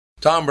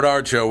Tom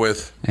Bernard Show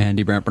with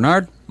Andy Brant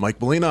Bernard, Mike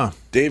Molina,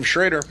 Dave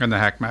Schrader, and the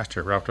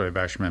Hackmaster, Ralph W.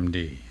 Basham,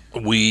 MD.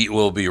 We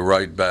will be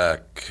right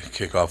back.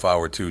 Kickoff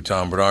Hour 2,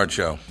 Tom Bernard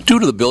Show. Due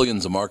to the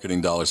billions of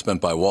marketing dollars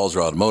spent by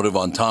Walser Automotive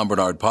on Tom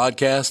Bernard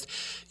Podcast,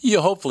 you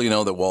hopefully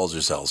know that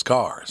Walser sells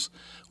cars.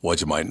 What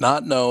you might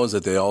not know is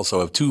that they also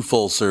have 2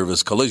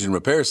 full-service collision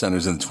repair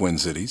centers in the Twin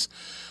Cities.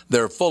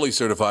 They're fully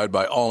certified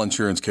by all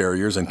insurance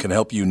carriers and can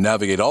help you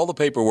navigate all the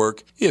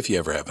paperwork if you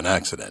ever have an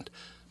accident.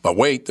 But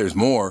wait, there's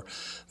more.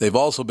 They've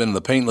also been in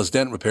the paintless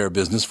dent repair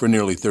business for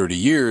nearly 30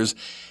 years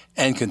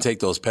and can take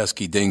those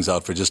pesky dings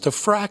out for just a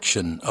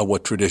fraction of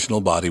what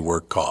traditional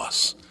bodywork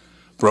costs.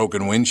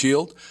 Broken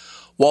windshield?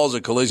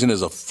 Walser Collision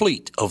is a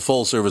fleet of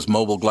full-service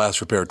mobile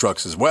glass repair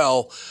trucks as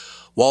well.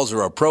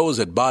 Walser are pros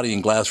at body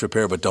and glass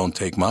repair, but don't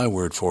take my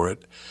word for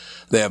it.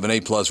 They have an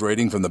A-plus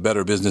rating from the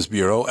Better Business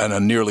Bureau and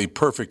a nearly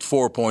perfect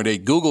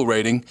 4.8 Google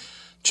rating.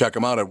 Check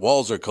them out at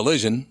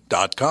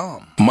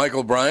walsercollision.com.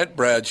 Michael Bryant,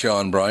 Bradshaw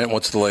and Bryant,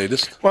 what's the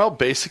latest? Well,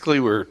 basically,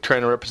 we're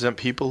trying to represent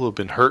people who have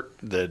been hurt,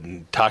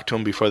 then talk to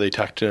them before they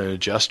talk to an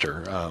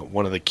adjuster.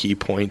 One of the key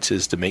points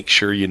is to make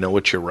sure you know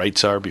what your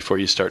rights are before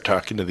you start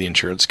talking to the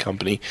insurance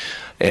company,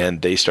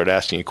 and they start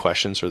asking you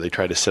questions or they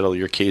try to settle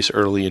your case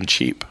early and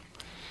cheap.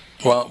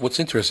 Well, what's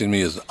interesting to me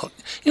is, a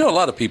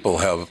lot of people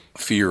have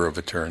fear of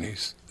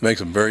attorneys. It makes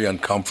them very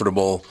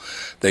uncomfortable.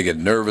 They get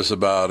nervous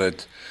about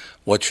it.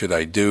 What should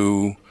I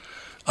do?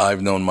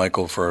 I've known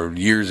Michael for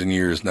years and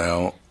years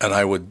now, and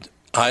I would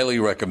highly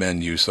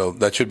recommend you. So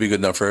that should be good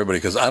enough for everybody,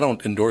 because I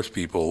don't endorse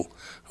people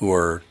who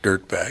are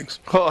dirtbags.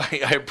 Well,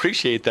 I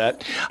appreciate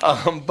that.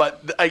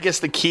 But I guess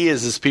the key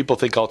is people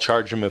think I'll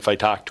charge them if I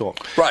talk to them.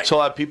 Right. So a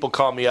lot of people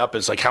call me up.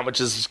 It's like, how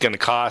much is this going to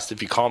cost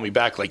if you call me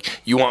back?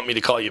 Like, you want me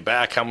to call you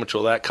back? How much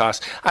will that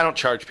cost? I don't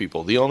charge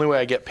people. The only way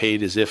I get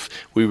paid is if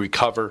we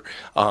recover,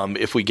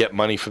 if we get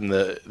money from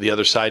the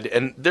other side.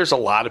 And there's a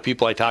lot of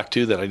people I talk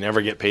to that I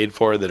never get paid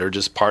for that are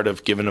just part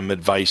of giving them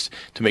advice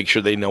to make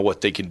sure they know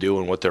what they can do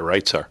and what their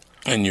rights are.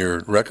 And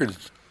your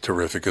record's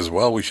terrific as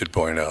well, we should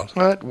point out.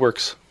 Well, it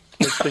works.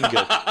 It's been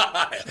good.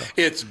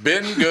 It's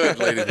been good,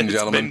 ladies and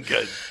gentlemen. It's been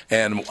good.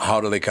 And how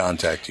do they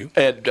contact you?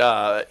 At,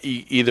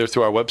 either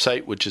through our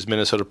website, which is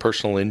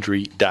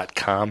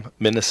minnesotapersonalinjury.com,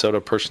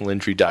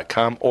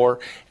 minnesotapersonalinjury.com, or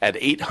at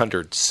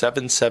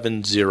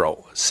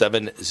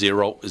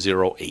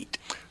 800-770-7008.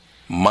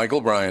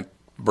 Michael Bryant,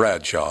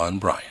 Bradshaw and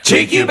Bryant.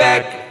 Take you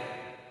back.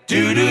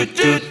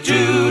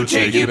 Do-do-do-do.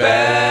 Take you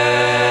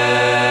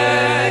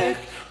back.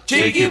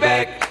 Take you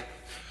back.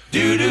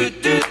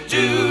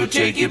 Do-do-do-do,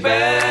 take you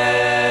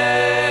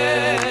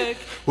back.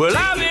 Well,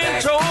 I've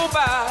been told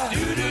by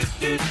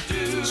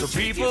some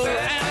people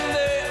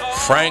and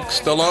Frank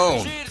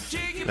Stallone.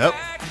 Yep.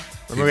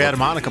 Remember we had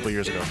him on a couple of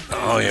years ago.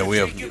 Oh, yeah, we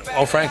have.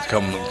 Oh, Frank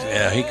comes.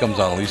 Yeah, he comes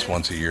on at least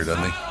once a year,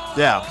 doesn't he?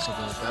 Yeah,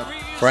 something like that.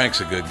 Frank's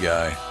a good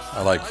guy.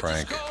 I like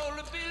Frank.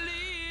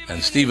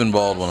 And Stephen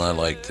Baldwin I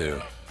like,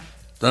 too.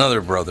 Another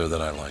brother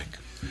that I like.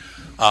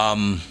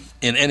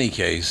 In any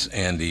case,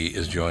 Andy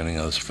is joining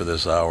us for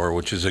this hour,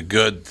 which is a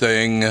good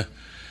thing.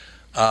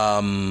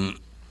 I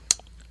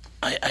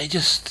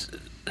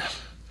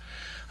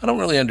don't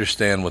really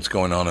understand what's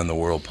going on in the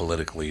world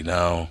politically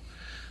now.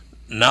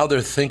 Now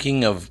they're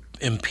thinking of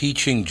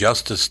impeaching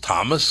Justice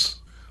Thomas.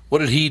 What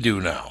did he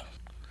do now?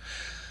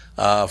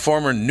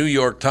 Former New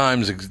York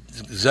Times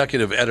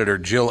executive editor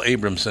Jill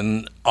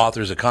Abramson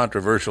authors a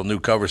controversial new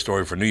cover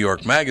story for New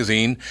York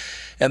Magazine,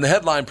 and the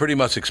headline pretty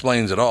much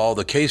explains it all.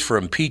 The case for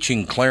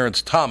impeaching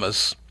Clarence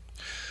Thomas.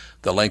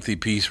 The lengthy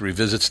piece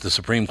revisits the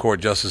Supreme Court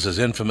Justice's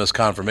infamous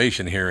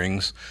confirmation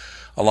hearings,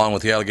 along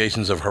with the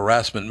allegations of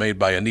harassment made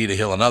by Anita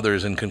Hill and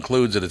others, and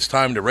concludes that it's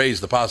time to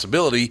raise the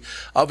possibility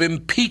of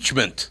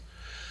impeachment.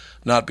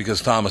 Not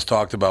because Thomas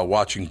talked about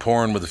watching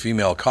porn with a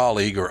female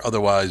colleague or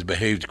otherwise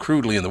behaved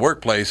crudely in the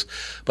workplace,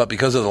 but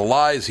because of the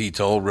lies he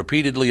told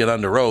repeatedly and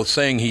under oath,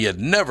 saying he had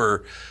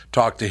never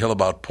talked to Hill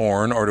about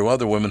porn or to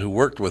other women who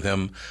worked with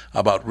him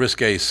about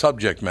risque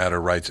subject matter,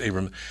 writes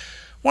Abram.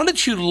 Why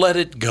don't you let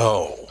it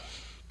go?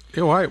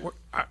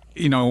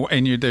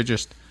 They're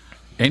just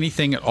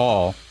anything at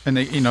all. And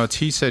they, it's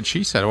he said,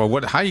 she said.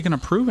 Well, how are you going to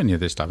prove any of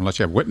this stuff unless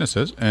you have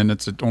witnesses? And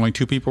it's only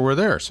 2 people were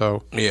there.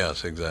 So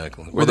yes,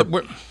 exactly. Where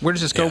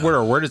does this go?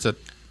 Yeah. Where does it?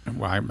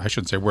 Well, I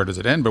shouldn't say where does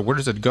it end, but where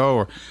does it go?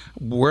 Or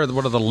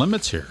what are the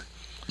limits here?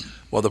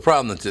 Well, the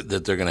problem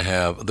that they're going to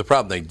have, the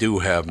problem they do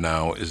have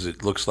now is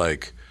it looks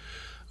like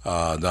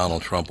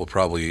Donald Trump will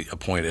probably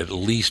appoint at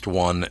least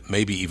 1,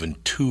 maybe even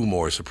 2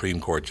 more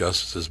Supreme Court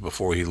justices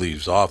before he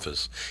leaves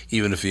office,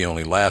 even if he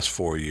only lasts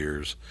 4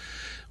 years,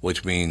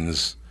 which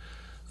means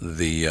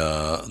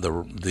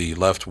the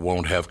left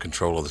won't have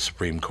control of the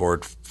Supreme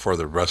Court for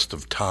the rest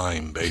of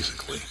time,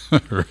 basically.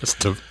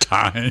 Rest of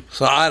time.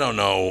 So I don't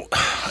know.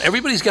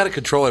 Everybody's got to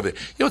control everything.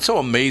 What's so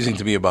amazing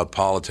to me about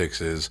politics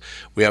is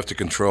we have to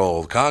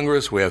control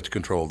Congress, we have to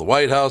control the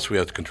White House, we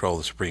have to control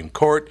the Supreme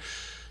Court.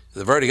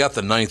 They've already got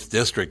the 9th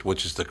District,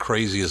 which is the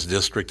craziest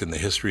district in the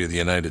history of the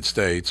United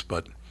States.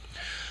 But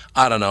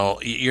I don't know.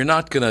 You're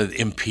not going to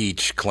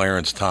impeach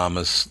Clarence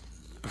Thomas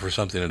for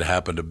something that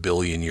happened a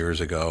billion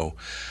years ago.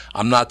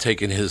 I'm not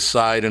taking his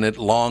side in it.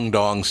 Long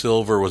Dong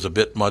Silver was a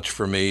bit much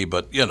for me,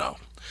 but,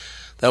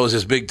 that was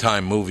his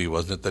big-time movie,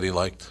 wasn't it, that he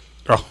liked?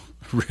 Oh,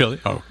 really?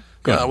 Oh,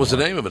 yeah, that was the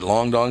name of it.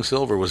 Long Dong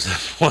Silver was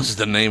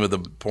the name of the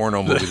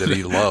porno movie that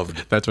he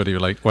loved. That's what he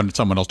liked. Wanted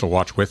someone else to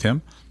watch with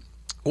him?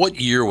 What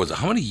year was it?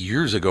 How many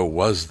years ago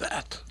was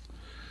that?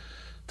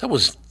 That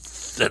was,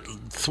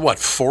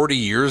 40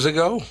 years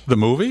ago? The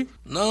movie?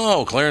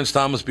 No, Clarence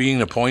Thomas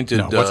being appointed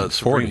No, it wasn't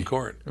Supreme 40.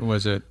 Court.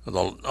 Was it?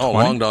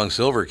 Long Dong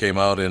Silver came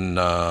out in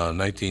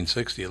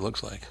 1960, it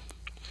looks like.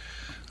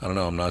 I don't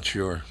know, I'm not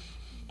sure.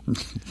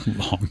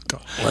 Long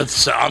Dong.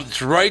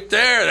 It's right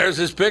there. There's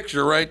his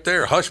picture right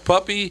there. Hush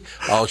Puppy,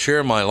 I'll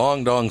share my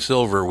Long Dong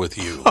Silver with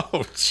you.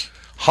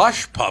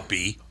 Hush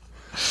Puppy?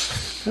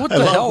 What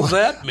the hell does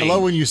that mean? I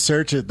love when you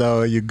search it,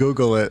 though. You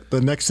Google it. The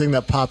next thing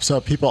that pops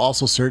up, people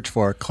also search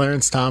for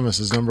Clarence Thomas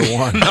is number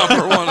one.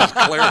 Number one is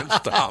Clarence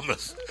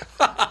Thomas.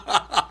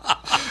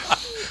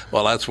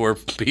 Well, that's where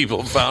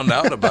people found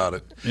out about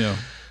it. Yeah.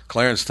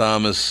 Clarence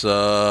Thomas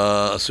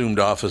assumed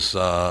office, it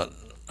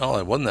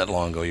wasn't that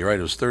long ago. You're right,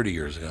 it was 30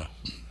 years ago.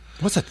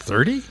 Was it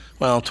 30?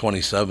 Well,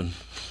 27.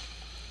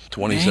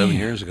 27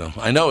 years ago.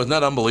 I know, isn't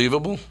that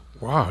unbelievable?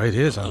 Wow, it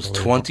is It was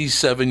unbelievable.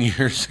 27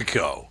 years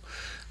ago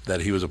that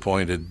he was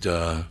appointed.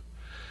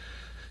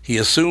 He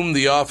assumed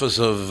the office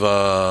of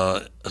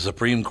a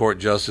Supreme Court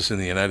Justice in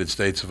the United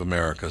States of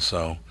America.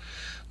 So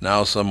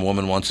now some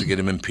woman wants to get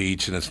him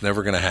impeached, and it's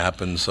never going to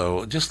happen.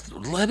 So just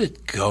let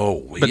it go,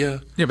 will you?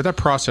 Yeah, but that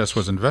process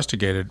was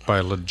investigated by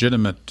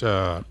legitimate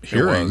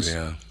hearings,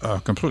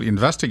 completely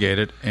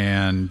investigated,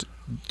 and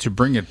to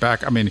bring it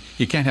back, I mean,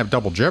 you can't have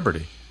double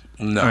jeopardy.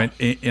 No. I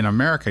mean, in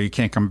America, you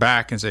can't come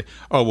back and say,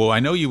 "Oh, well, I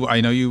know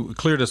you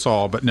cleared us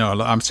all, but no,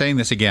 I'm saying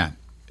this again."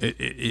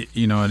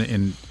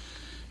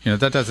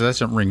 That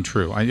doesn't ring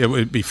true. It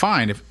would be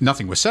fine if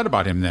nothing was said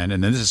about him then,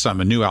 and then this is a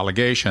new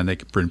allegation they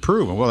could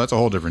prove. Well, that's a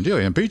whole different deal.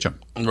 You impeach him,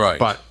 Right.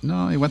 But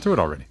no, he went through it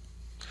already.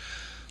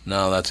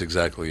 No, that's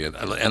exactly it.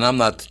 And I'm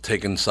not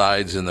taking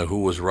sides in the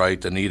who was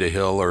right, Anita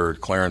Hill or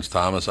Clarence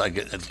Thomas.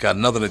 It's got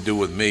nothing to do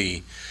with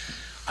me.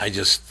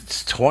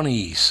 It's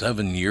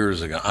 27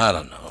 years ago. I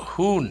don't know.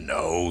 Who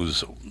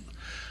knows?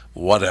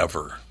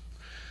 Whatever.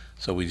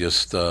 So we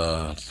just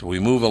we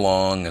move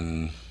along,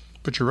 and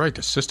But you're right.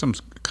 The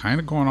system's kind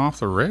of going off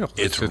the rails.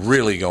 it's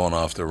really going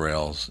off the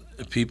rails.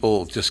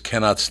 People just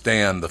cannot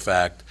stand the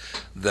fact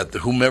that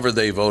whomever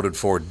they voted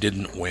for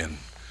didn't win.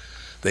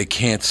 They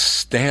can't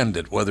stand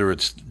it, whether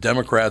it's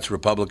Democrats,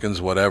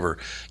 Republicans, whatever.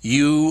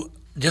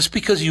 Just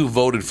because you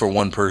voted for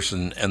one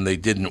person and they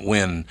didn't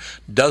win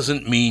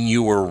doesn't mean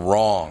you were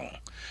wrong.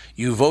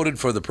 You voted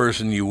for the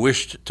person you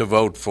wished to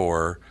vote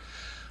for.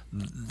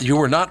 You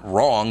were not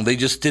wrong. They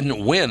just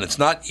didn't win. It's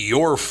not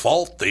your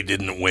fault they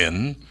didn't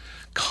win.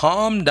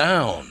 Calm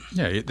down.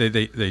 Yeah,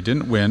 they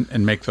didn't win,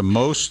 and make the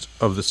most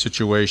of the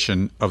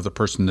situation of the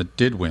person that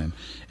did win,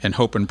 and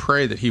hope and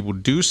pray that he will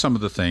do some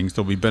of the things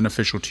that will be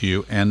beneficial to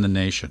you and the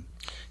nation.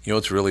 You know,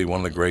 it's really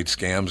one of the great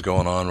scams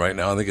going on right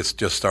now. I think it's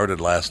just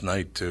started last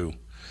night, too.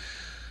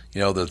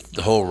 You know,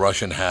 the whole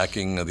Russian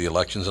hacking of the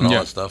elections and all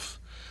that stuff.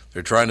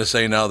 They're trying to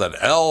say now that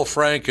Al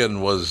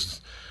Franken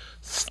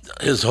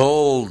his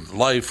whole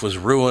life was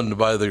ruined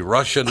by the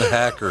Russian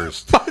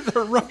hackers. By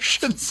the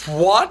Russians?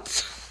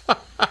 What?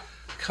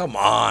 Come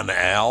on,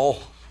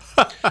 Al.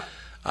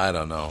 I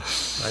don't know.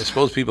 I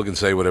suppose people can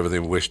say whatever they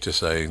wish to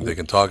say. They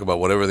can talk about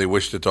whatever they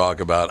wish to talk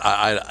about.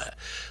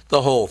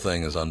 The whole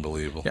thing is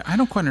unbelievable. Yeah, I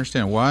don't quite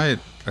understand why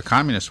a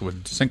communist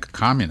would sink a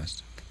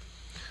communist.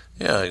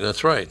 Yeah,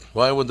 that's right.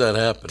 Why would that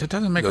happen? It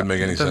doesn't make any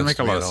sense. Doesn't make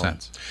a lot of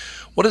sense.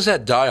 What is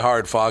that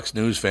diehard Fox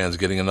News fans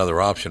getting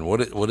another option?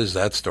 What is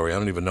that story? I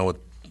don't even know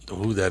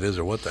who that is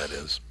or what that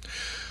is.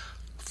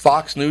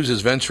 Fox News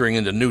is venturing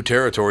into new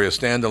territory, a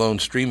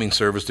standalone streaming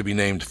service to be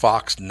named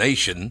Fox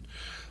Nation.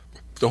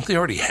 Don't they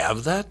already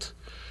have that?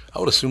 I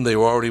would assume they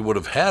already would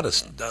have had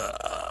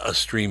a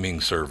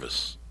streaming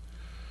service.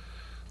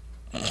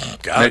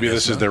 Maybe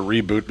this is their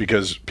reboot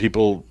because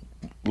people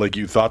like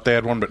you thought they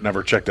had one but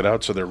never checked it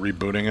out, so they're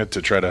rebooting it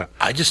to try to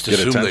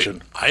get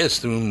attention. I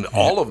assume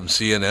all of them,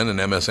 CNN and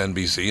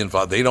MSNBC,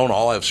 and they don't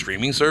all have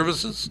streaming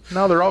services?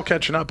 No, they're all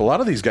catching up. A lot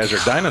of these guys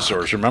are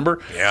dinosaurs, remember?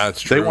 Yeah,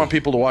 it's true. They want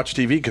people to watch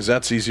TV because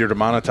that's easier to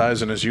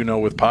monetize, and as you know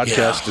with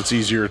podcasts, it's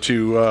easier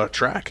to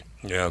track.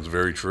 Yeah, it's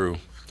very true.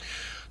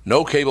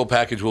 No cable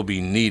package will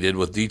be needed,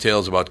 with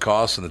details about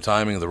costs and the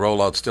timing of the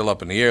rollout still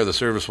up in the air. The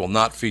service will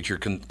not feature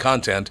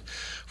content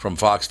from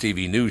Fox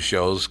TV news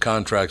shows.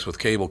 Contracts with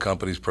cable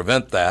companies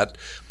prevent that,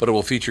 but it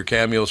will feature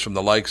cameos from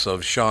the likes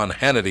of Sean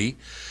Hannity.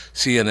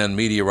 CNN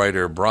media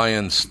writer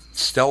Brian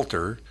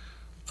Stelter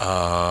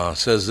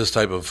says this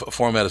type of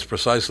format is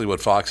precisely what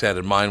Fox had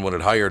in mind when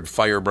it hired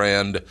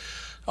firebrand,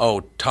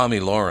 Tommy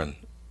Lauren.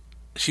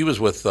 She was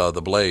with The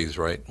Blaze,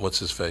 right? What's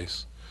his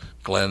face?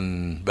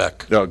 Glenn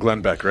Beck. Oh,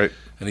 Glenn Beck, right?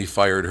 And he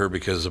fired her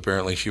because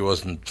apparently she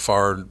wasn't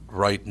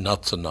far-right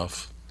nuts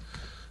enough.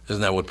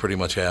 Isn't that what pretty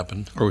much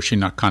happened? Or was she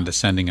not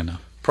condescending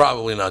enough?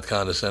 Probably not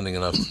condescending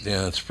enough.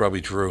 Yeah, it's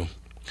probably true.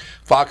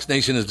 Fox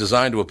Nation is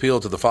designed to appeal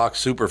to the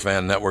Fox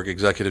Superfan Network,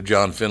 executive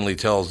John Finley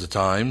tells The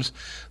Times.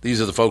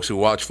 These are the folks who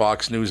watch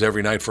Fox News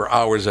every night for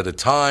hours at a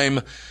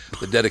time,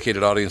 the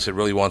dedicated audience that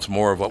really wants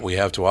more of what we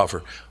have to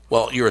offer.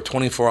 Well, you're a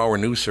 24-hour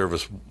news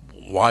service.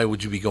 Why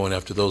would you be going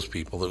after those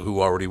people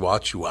who already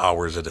watch you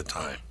hours at a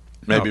time?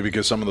 Maybe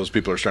because some of those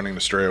people are starting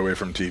to stray away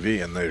from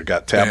TV and they've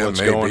got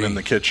tablets going in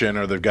the kitchen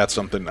or they've got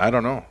something. I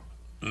don't know.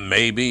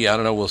 Maybe. I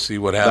don't know. We'll see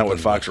what happens. Is that what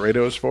Fox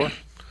Radio is for?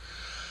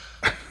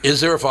 Is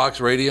there a Fox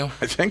Radio?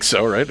 I think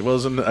so, right?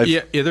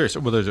 Yeah, there is.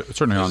 Well, there's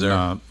certainly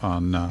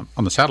on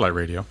the satellite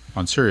radio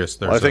on Sirius.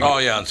 There's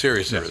on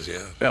Sirius there is.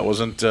 Yeah. Yeah, it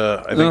wasn't.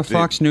 I think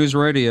Fox News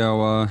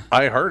Radio.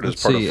 I heard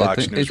is part of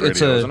Fox News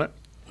Radio, isn't it?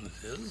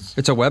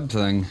 It's a web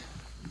thing.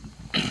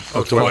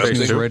 Oh, it's a web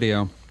News thing.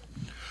 Radio.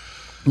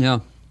 Yeah.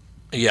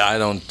 Yeah, I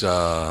don't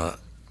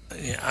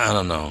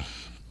know.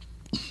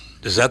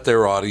 Is that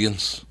their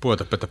audience? Boy,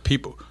 but the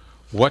people.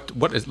 What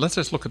is? Let's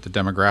just look at the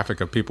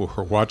demographic of people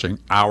who are watching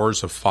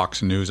hours of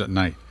Fox News at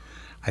night.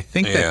 I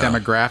think that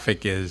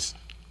demographic is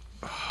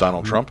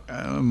Donald Trump.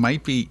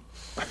 Might be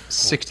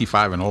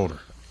 65 and older.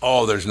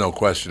 Oh, there's no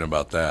question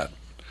about that.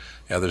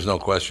 Yeah, there's no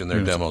question.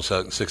 Their demo's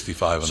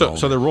 65 and older.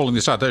 So they're rolling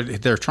this out.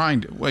 They're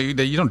trying to. Well,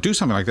 you don't do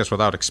something like this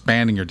without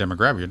expanding your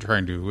demographic. You're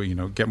trying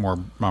to get more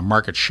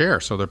market share.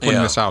 So they're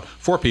putting this out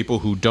for people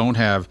who don't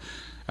have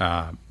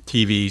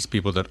TVs,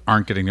 people that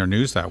aren't getting their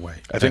news that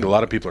way. I think a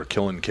lot of people are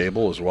killing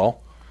cable as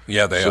well.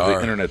 Yeah, they are. So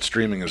the internet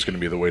streaming is going to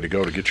be the way to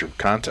go to get your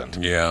content.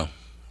 Yeah.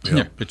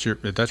 Yeah,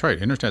 that's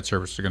right. Internet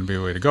services are going to be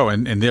the way to go,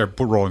 and they're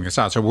rolling this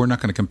out. So we're not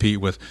going to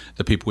compete with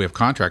the people we have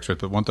contracts with.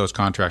 But once those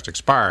contracts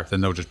expire, then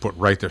they'll just put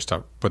their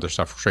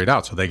stuff straight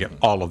out, so they get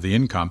all of the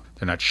income.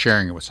 They're not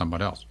sharing it with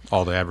somebody else.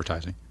 All the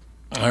advertising.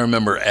 I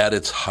remember at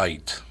its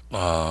height.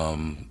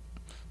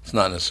 It's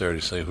not necessary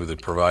to say who the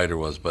provider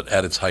was, but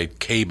at its height,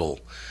 cable,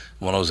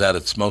 when it was at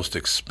its most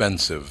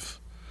expensive,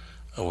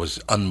 it was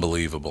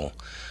unbelievable.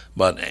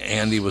 But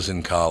Andy was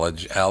in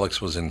college,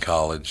 Alex was in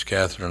college,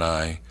 Catherine and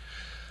I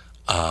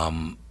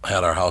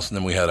had our house, and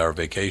then we had our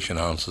vacation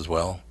house as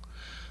well.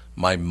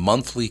 My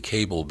monthly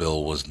cable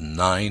bill was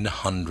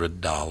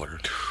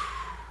 $900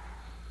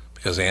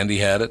 because Andy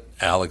had it,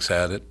 Alex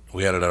had it,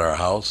 we had it at our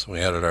house, we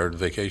had it at our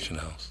vacation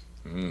house.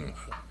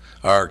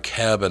 Our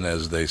cabin,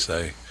 as they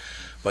say.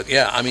 But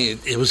yeah, I mean,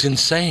 it was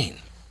insane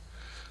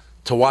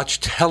to watch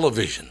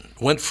television.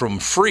 Went from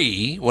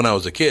free when I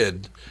was a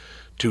kid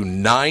to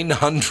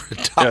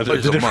 $900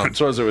 the a month. difference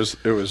was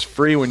it was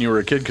free when you were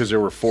a kid because there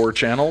were 4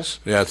 channels.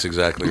 Yeah, that's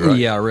exactly right.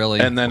 Yeah, really.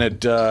 And then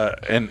it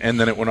and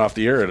then it went off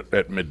the air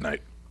at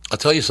midnight. I'll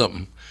tell you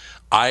something.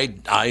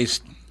 I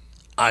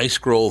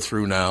scroll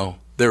through now.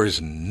 There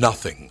is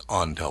nothing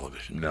on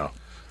television. No.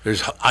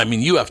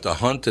 You have to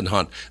hunt and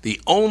hunt. The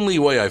only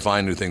way I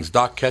find new things,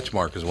 Doc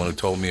Ketchmark is one who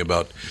told me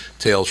about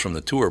Tales from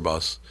the Tour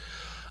Bus.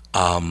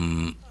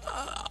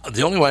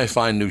 The only way I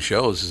find new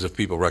shows is if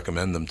people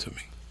recommend them to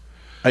me.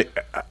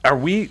 Are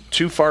we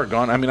too far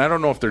gone? I mean, I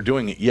don't know if they're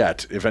doing it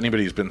yet, if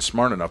anybody's been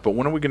smart enough, but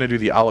when are we going to do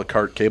the a la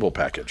carte cable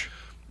package?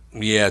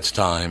 Yeah, it's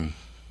time.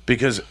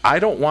 Because I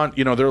don't want,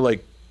 they're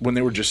like, when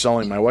they were just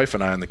selling my wife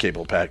and I on the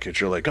cable package,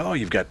 they're like, oh,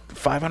 you've got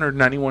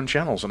 591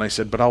 channels. And I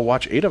said, but I'll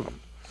watch 8 of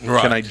them.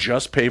 Right. Can I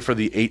just pay for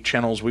the 8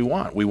 channels we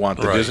want? We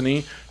want the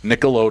Disney,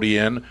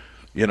 Nickelodeon,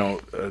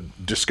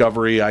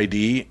 Discovery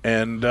ID,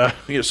 and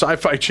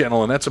Sci-Fi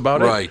Channel, and that's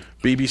about it.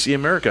 BBC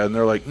America. And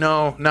they're like,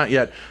 no, not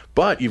yet.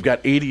 But you've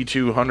got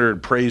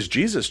 8,200 Praise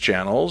Jesus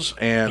channels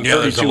and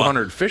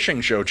 3,200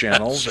 fishing show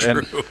channels.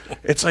 And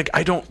it's like,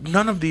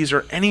 none of these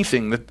are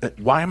anything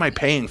why am I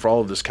paying for all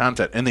of this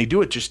content? And they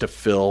do it just to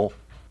fill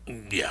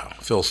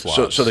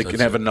slots. So they can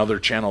have another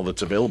channel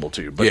that's available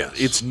to you. But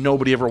it's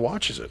nobody ever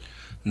watches it.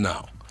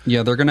 No.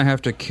 Yeah, they're going to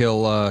have to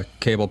kill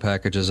cable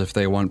packages if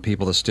they want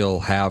people to still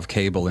have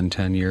cable in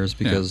 10 years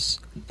because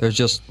there's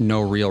just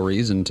no real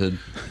reason to.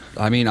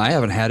 I mean, I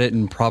haven't had it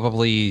in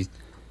probably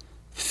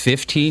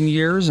 15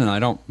 years, and I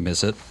don't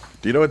miss it.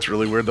 Do you know what's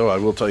really weird, though? I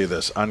will tell you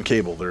this. On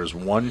cable, there's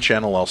one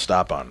channel I'll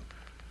stop on.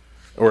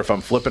 Or if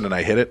I'm flipping and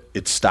I hit it,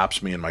 it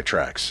stops me in my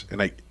tracks.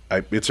 And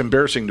it's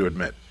embarrassing to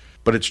admit.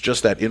 But it's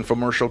just that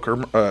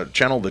infomercial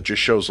channel that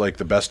just shows, like,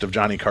 the best of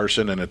Johnny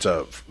Carson, and it's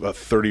a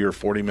 30 or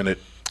 40-minute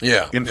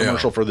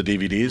infomercial for the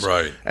DVDs.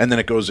 Right. And then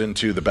it goes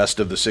into the best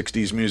of the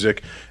 60s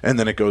music, and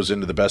then it goes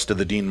into the best of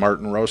the Dean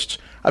Martin roasts.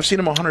 I've seen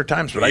them 100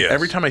 times, but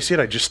every time I see it,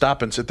 I just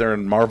stop and sit there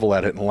and marvel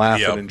at it and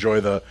laugh and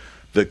enjoy the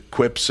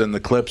quips and the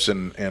clips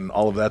and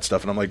all of that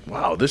stuff. And I'm like,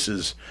 wow, this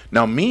is...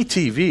 Now,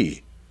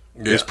 MeTV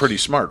is pretty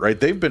smart, right?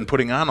 They've been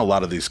putting on a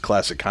lot of these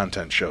classic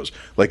content shows,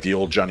 like the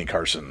old Johnny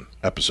Carson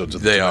episodes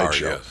of The Tonight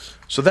Show. Yes.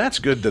 So that's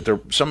good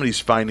that somebody's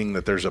finding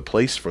that there's a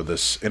place for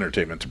this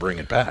entertainment to bring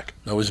it back.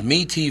 Now, is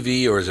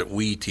MeTV or is it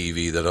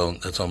WeTV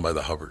that's owned by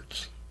the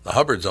Hubbards? The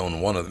Hubbards own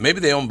one of them.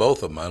 Maybe they own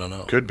both of them. I don't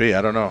know. Could be.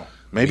 I don't know.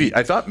 Maybe.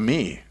 I thought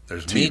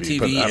There's TV,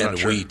 MeTV and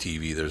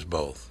WeTV. There's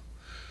both.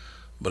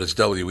 But it's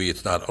WE.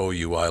 It's not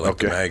OUI like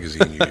the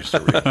magazine you used to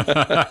read.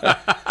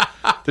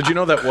 Did you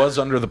know that was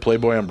under the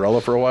Playboy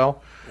umbrella for a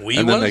while?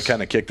 And then they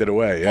kind of kicked it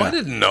away. Yeah. Oh, I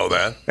didn't know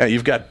that. Yeah,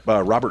 you've got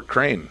Robert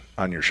Crane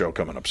on your show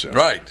coming up soon.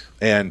 Right.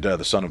 And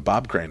the son of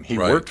Bob Crane. He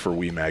worked for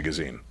Wee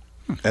Magazine.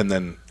 And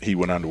then he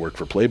went on to work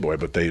for Playboy,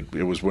 but it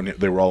was when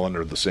they were all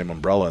under the same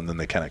umbrella, and then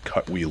they kind of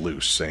cut Wee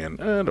loose,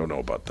 saying, I don't know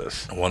about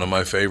this. One of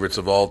my favorites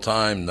of all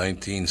time,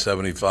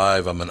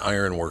 1975, I'm an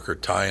iron worker,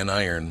 tying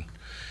iron.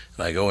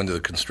 And I go into the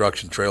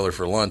construction trailer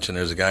for lunch, and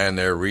there's a guy in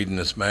there reading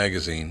this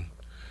magazine.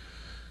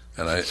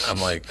 And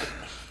I'm like,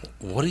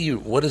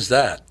 what is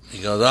that?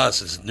 He goes,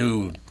 this is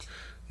new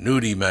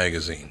nudie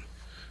magazine.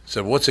 I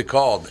said, what's it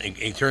called?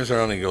 He turns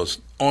around and he goes,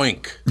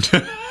 Oink.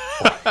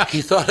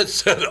 He thought it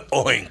said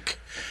Oink.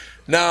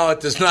 No, it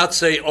does not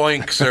say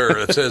oink, sir.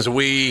 It says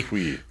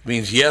oui.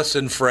 Means yes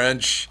in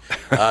French.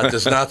 It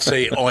does not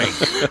say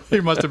oink. He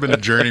must have been a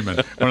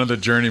journeyman, one of the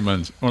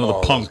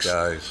punks. Those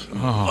guys.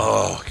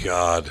 Oh,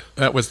 God.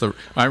 That was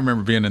I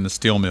remember being in the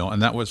steel mill,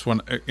 and that was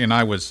when, and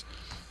I guess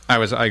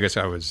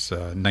I was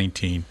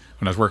 19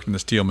 when I was working in the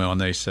steel mill, and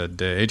they said,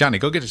 hey, Johnny,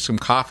 go get us some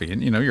coffee.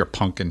 And, you're a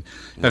punk, and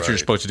that's what you're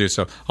supposed to do.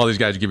 So all these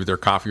guys give you their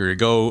coffee, or you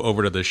go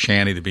over to the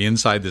shanty to be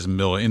inside this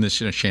mill, in this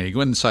shanty. You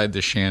go inside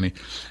this shanty,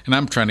 and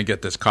I'm trying to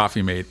get this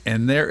coffee made,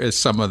 and there is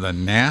some of the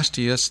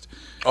nastiest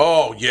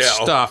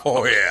stuff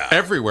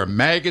everywhere.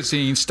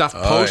 Magazine stuff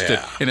posted,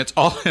 and it's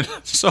all, and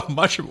so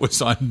much of it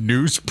was on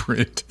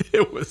newsprint.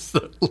 It was,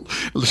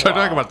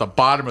 talking about the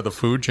bottom of the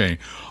food chain.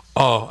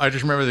 Oh, I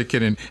just remember the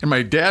kid, and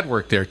my dad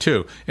worked there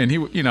too, and he,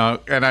 there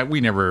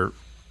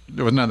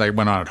was nothing that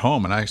went on at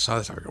home, and I saw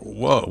this, I go,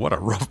 whoa, what a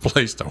rough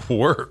place to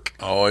work.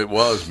 Oh, it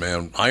was,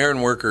 man.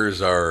 Iron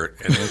workers are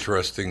an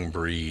interesting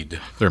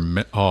breed.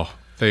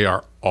 They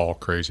are all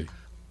crazy.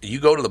 You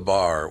go to the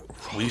bar,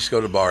 we used to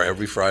go to the bar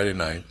every Friday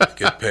night,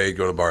 get paid,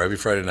 go to the bar every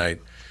Friday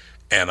night,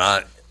 and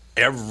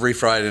every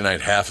Friday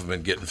night, half of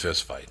them getting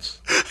fist fights.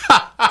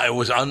 It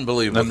was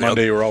unbelievable. Then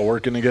Monday, you were all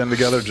working again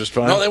together just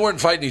fine? No, they weren't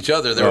fighting each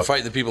other. They were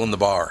fighting the people in the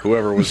bar.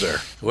 Whoever was there.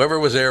 Whoever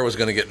was there was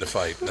going to get in a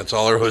fight. That's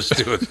all there was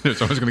to it.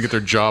 Someone's going to get their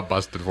jaw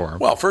busted for them.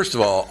 Well, first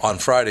of all, on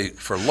Friday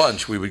for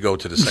lunch, we would go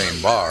to the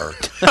same bar,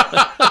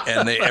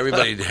 and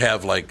everybody would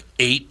have like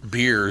 8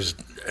 beers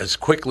as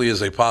quickly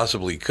as they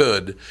possibly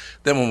could.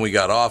 Then when we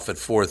got off at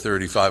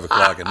 4:30, 5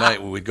 o'clock at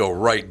night, we would go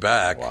right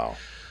back. Wow.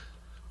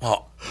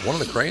 Well, one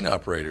of the crane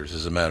operators,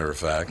 as a matter of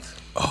fact,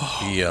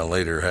 he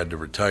later had to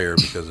retire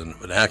because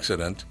of an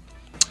accident,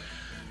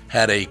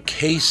 had a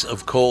case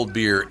of cold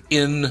beer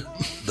in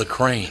the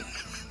crane.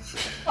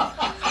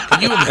 Can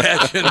you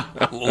imagine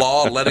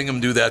law letting him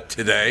do that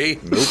today?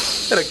 Nope.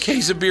 Had a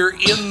case of beer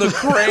in the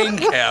crane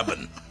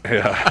cabin.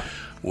 Yeah.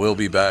 We'll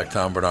be back,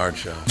 Tom Bernard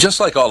Show. Just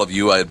like all of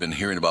you, I had been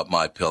hearing about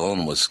MyPillow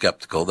and was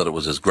skeptical that it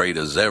was as great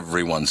as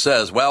everyone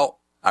says. Well,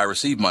 I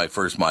received my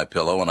first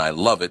MyPillow, and I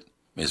love it.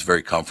 It's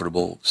very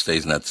comfortable,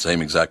 stays in that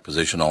same exact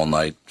position all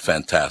night.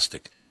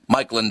 Fantastic.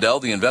 Mike Lindell,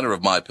 the inventor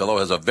of MyPillow,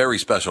 has a very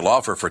special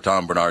offer for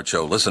Tom Bernard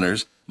Show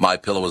listeners.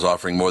 MyPillow is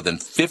offering more than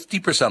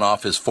 50%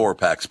 off his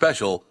 4-pack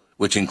special,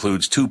 which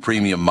includes 2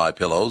 premium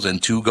MyPillows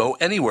and 2 Go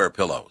Anywhere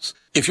pillows.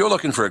 If you're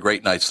looking for a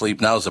great night's sleep,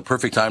 now is the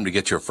perfect time to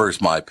get your first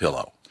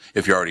MyPillow.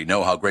 If you already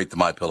know how great the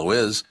MyPillow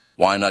is,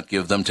 why not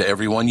give them to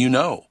everyone you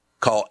know?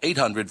 Call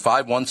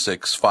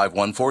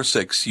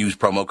 800-516-5146, use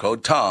promo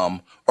code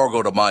TOM, or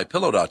go to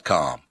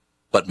MyPillow.com.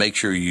 But make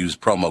sure you use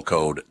promo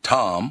code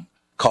TOM.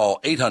 Call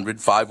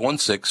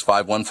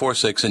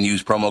 800-516-5146 and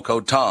use promo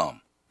code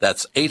TOM.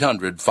 That's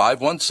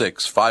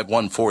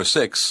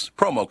 800-516-5146,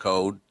 promo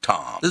code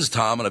TOM. This is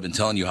Tom, and I've been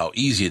telling you how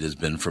easy it has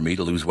been for me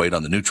to lose weight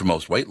on the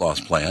Nutrimost weight loss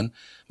plan.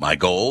 My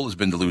goal has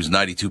been to lose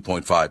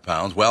 92.5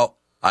 pounds. Well,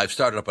 I've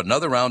started up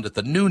another round at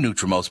the new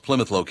Nutrimost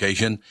Plymouth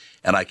location,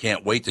 and I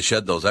can't wait to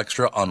shed those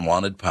extra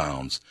unwanted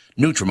pounds.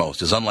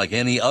 Nutrimost is unlike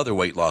any other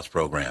weight loss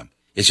program.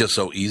 It's just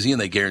so easy, and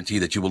they guarantee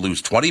that you will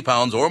lose 20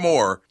 pounds or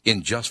more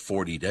in just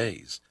 40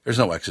 days. There's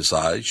no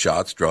exercise,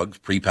 shots, drugs,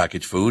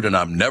 prepackaged food, and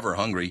I'm never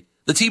hungry.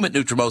 The team at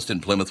Nutrimost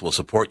in Plymouth will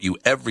support you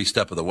every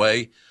step of the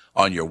way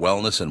on your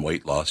wellness and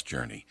weight loss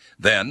journey.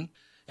 Then,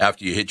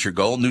 after you hit your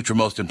goal,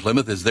 Nutrimost in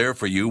Plymouth is there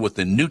for you with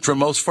the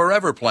Nutrimost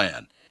Forever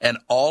Plan, an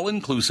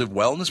all-inclusive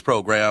wellness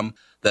program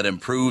that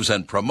improves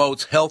and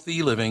promotes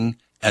healthy living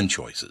and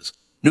choices.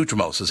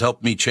 Nutrimost has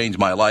helped me change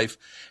my life,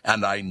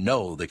 and I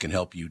know they can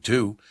help you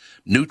too.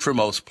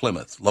 Nutrimost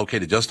Plymouth,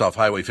 located just off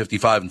Highway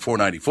 55 and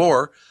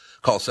 494.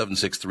 Call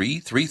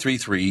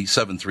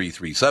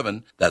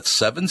 763-333-7337. That's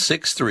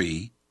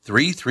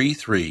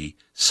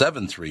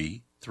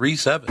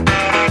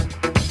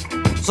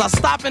 763-333-7337. So I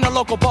stop in the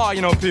local bar,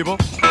 people.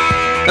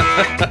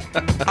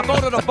 I go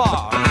to the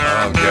bar.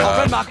 I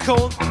wear my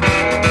coat.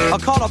 I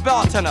call a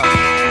bartender.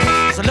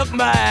 I say, look,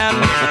 man,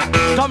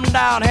 come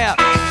down here.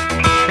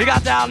 He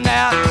got down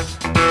there.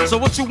 So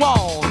what you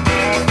want?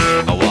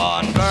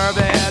 One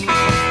bourbon,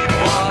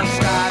 one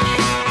scotch,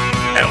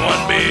 and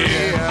one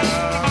beer.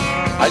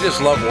 I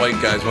just love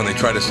white guys when they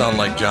try to sound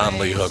like John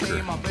Lee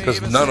Hooker, because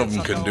none of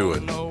them can do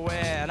it.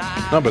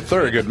 No, but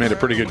Thorogood made a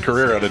pretty good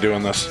career out of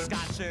doing this.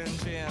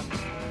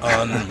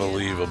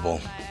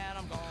 Unbelievable.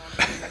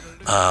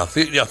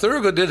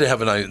 Thorogood did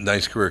have a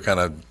nice career, kind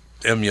of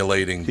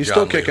emulating. He's John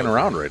still Lee kicking Hooker.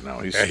 around right now.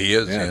 He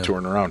is. Yeah.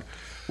 Touring around.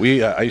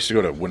 I used to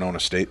go to Winona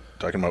State,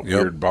 talking about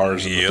weird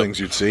bars and the things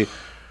you'd see.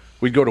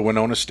 We'd go to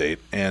Winona State,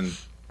 and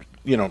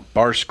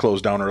bars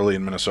closed down early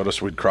in Minnesota,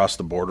 so we'd cross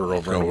the border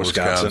over into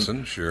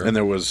Wisconsin. Sure. And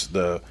there was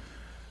the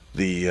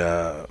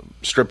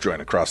strip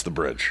joint across the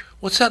bridge.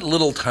 What's that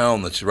little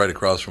town that's right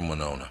across from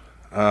Winona?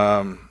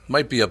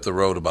 Might be up the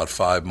road about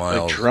 5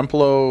 miles. Like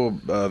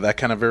Trempealeau, that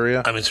kind of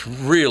area. I mean, it's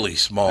really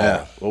small.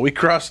 Yeah. Well, we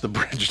crossed the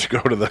bridge to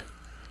go to the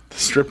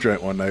strip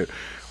joint one night.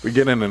 We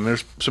get in, and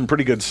there's some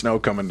pretty good snow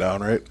coming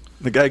down, right?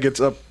 The guy gets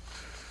up,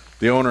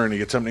 the owner, and he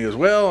gets up and he goes,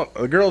 "Well,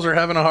 the girls are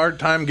having a hard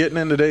time getting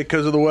in today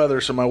because of the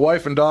weather, so my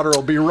wife and daughter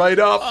will be right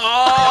up."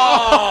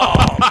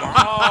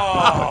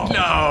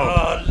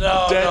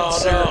 No. Dead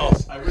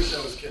serious. I wish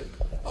I was kidding.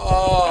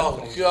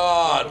 Oh,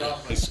 God.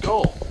 My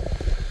skull.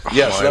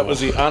 Yes, that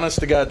was the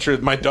honest-to-God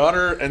truth. My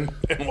daughter and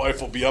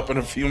wife will be up in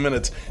a few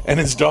minutes, and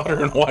his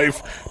daughter and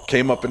wife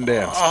came up and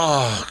danced.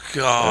 Oh,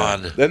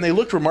 God. Then they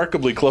looked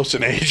remarkably close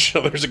in age,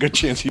 so there's a good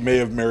chance he may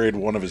have married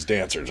one of his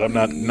dancers. I'm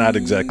not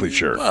exactly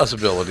sure.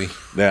 Possibility.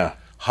 Yeah.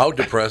 How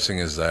depressing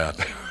is that?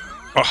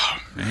 Oh,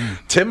 man.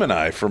 Tim and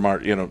I,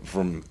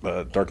 from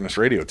Darkness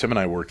Radio, Tim and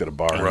I worked at a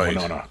bar in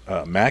Winona,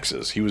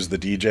 Max's. He was the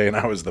DJ, and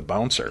I was the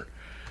bouncer.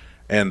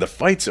 And the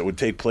fights that would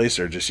take place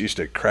there just used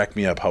to crack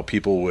me up, how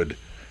people would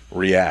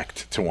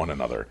react to one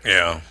another.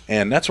 Yeah.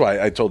 And that's why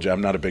I told you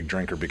I'm not a big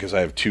drinker, because I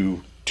have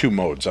two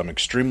modes. I'm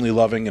extremely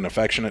loving and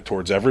affectionate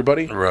towards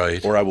everybody,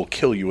 right, or I will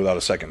kill you without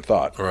a second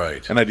thought.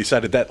 Right. And I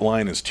decided that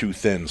line is too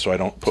thin, so I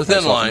don't put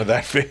myself into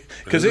that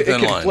because it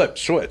can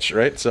switch,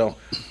 right? So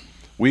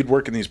we'd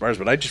work in these bars,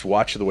 but I just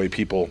watch the way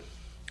people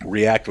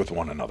react with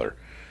one another.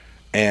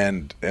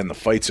 And the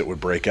fights that would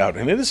break out,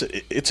 and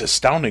it's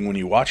astounding when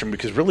you watch them,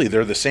 because really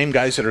they're the same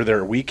guys that are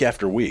there week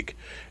after week,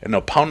 and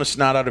they'll pound the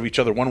snot out of each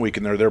other one week,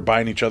 and they're there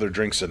buying each other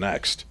drinks the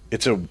next.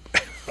 It's in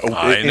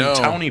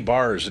towny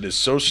bars. It is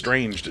so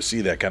strange to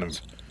see that kind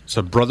of. It's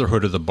a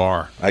brotherhood of the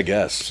bar, I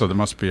guess. So there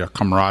must be a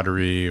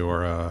camaraderie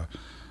or an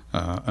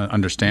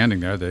understanding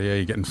there.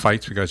 You get in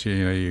fights because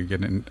you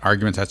get in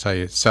arguments. That's how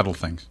you settle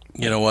things.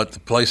 You know what? The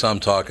place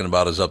I'm talking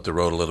about is up the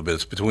road a little bit.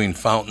 It's between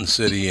Fountain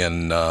City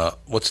and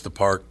what's the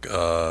park?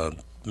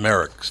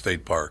 Merrick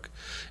State Park.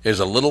 There's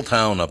a little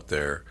town up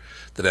there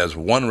that has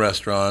one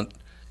restaurant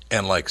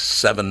and like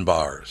 7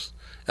 bars.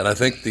 And I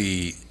think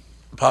the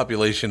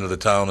population of the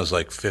town is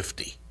like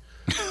 50.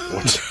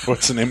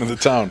 What's the name of the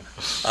town?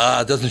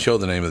 It doesn't show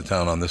the name of the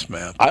town on this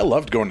map. I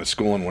loved going to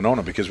school in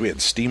Winona because we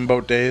had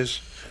steamboat days.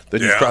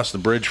 Then you crossed the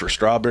bridge for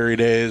strawberry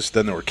days.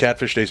 Then there were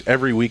catfish days.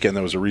 Every weekend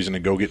there was a reason to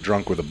go get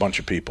drunk with a bunch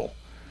of people.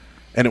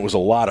 And it was a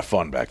lot of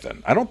fun back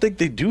then. I don't think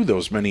they do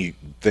those many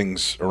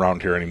things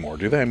around here anymore,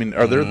 do they? I mean,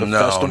 are there the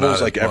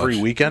festivals like every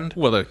weekend?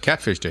 Well, the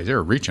catfish days, they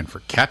were reaching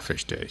for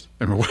catfish days.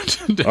 I mean,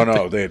 oh,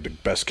 no, they had the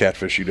best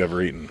catfish you'd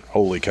ever eaten.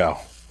 Holy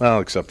cow. Well,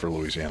 except for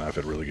Louisiana. I've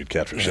had really good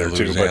catfish there,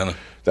 Louisiana. too.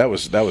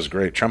 But that was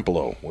great.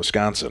 Trempealeau,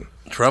 Wisconsin.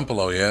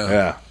 Trempealeau, yeah.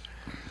 Yeah.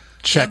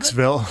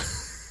 Checksville.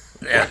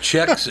 Yeah,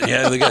 Czechs.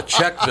 Yeah, they got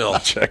Czechville.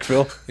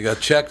 Czechville? They got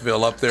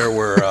Czechville up there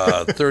where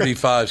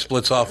 35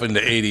 splits off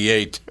into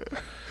 88.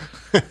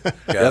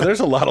 Yeah, there's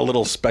a lot of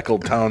little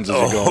speckled towns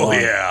as you go along. Oh,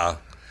 yeah.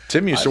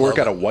 Tim used to work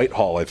at a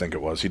Whitehall, I think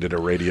it was. He did a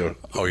radio,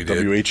 he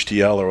did?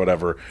 WHTL or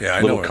whatever. Yeah,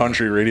 I little know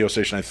country radio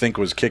station, I think,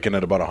 was kicking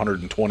at about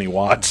 120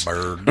 watts.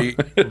 Birdie.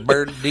 And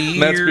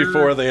that's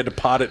before they had to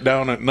pot it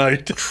down at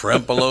night.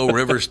 Trempealeau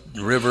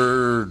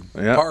River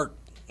Park.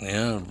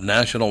 Yeah,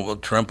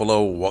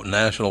 Trempealeau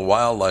National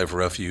Wildlife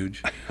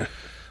Refuge.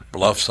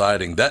 Bluff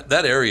Siding. That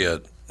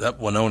area, that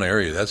Winona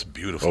area, that's a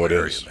beautiful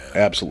area, man.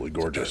 Absolutely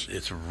gorgeous.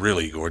 It's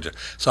really gorgeous.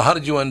 So how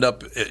did you end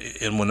up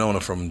in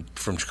Winona from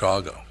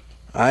Chicago?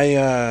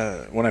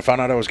 When I found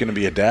out I was going to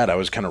be a dad, I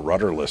was kind of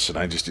rudderless, and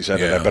I just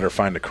decided I better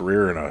find a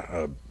career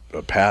and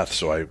a path.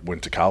 So I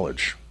went to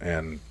college,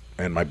 and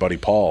my buddy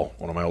Paul,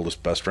 one of my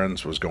oldest best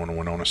friends, was going to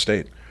Winona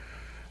State.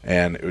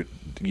 And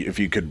if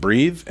you could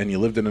breathe and you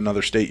lived in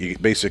another state, you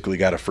basically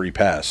got a free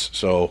pass.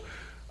 So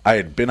I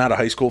had been out of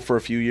high school for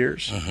a few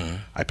years. Mm-hmm.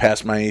 I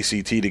passed my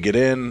ACT to get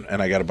in,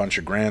 and I got a bunch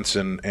of grants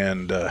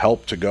and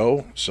help to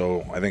go.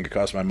 So I think it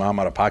cost my mom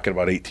out of pocket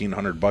about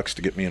 $1,800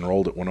 to get me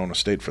enrolled at Winona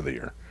State for the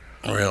year.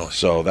 Really?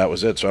 So that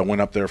was it. So I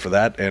went up there for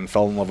that and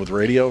fell in love with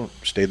radio,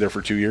 stayed there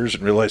for 2 years,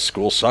 and realized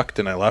school sucked,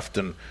 and I left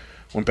and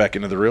went back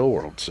into the real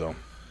world. So.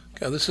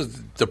 God, this is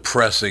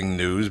depressing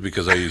news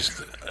because I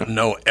used to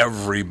know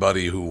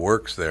everybody who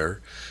works there.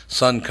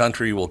 Sun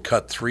Country will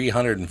cut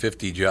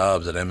 350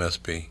 jobs at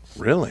MSP.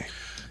 Really?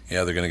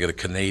 Yeah, they're going to get a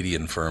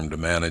Canadian firm to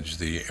manage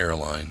the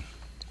airline.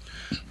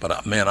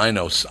 But man, I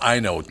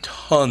know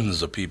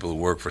tons of people who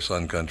work for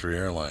Sun Country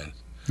Airlines.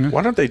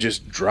 Why don't they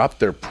just drop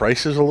their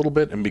prices a little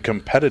bit and be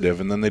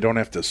competitive, and then they don't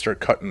have to start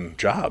cutting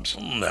jobs?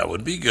 That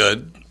would be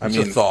good. It's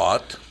a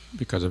thought.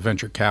 Because a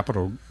venture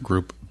capital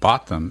group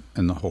bought them,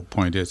 and the whole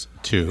point is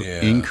to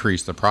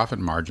increase the profit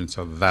margin.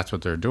 So that's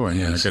what they're doing.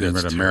 Yes, and they're getting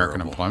rid of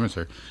American employment.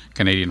 So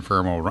Canadian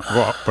firm will run.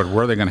 Well, but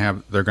where are they going to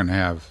have? They're going to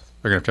have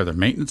their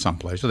maintenance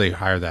someplace. So they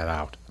hire that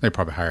out. They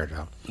probably hire it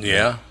out.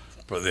 Yeah,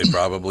 But they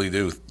probably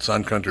do.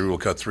 Sun Country will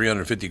cut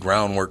 350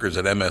 ground workers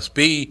at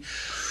MSP,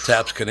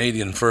 taps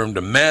Canadian firm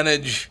to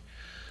manage.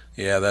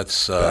 Yeah,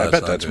 that's. I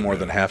bet that's more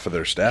than half of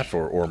their staff,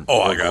 or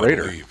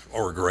greater.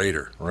 Or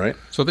greater, right?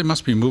 So they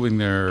must be moving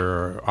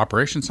their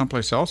operation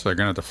someplace else.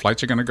 The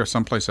flights are going to go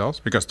someplace else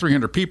because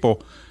 300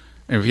 people.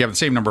 And if you have the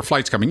same number of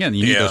flights coming in,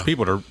 you need those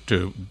people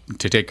to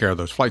take care of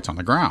those flights on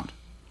the ground,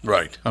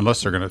 right?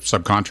 Unless they're going to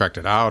subcontract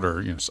it out,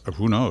 or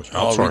who knows,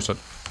 outsource it.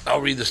 I'll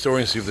read the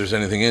story and see if there's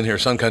anything in here.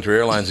 Sun Country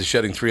Airlines is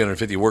shedding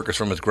 350 workers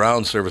from its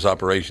ground service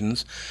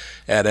operations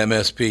at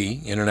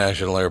MSP,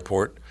 International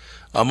Airport.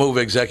 A move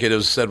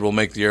executives said will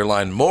make the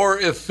airline more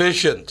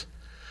efficient.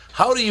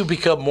 How do you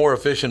become more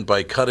efficient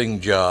by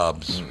cutting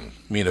jobs? I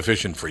mean,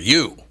 efficient for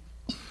you.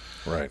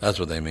 Right. That's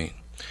what they mean.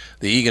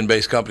 The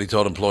Egan-based company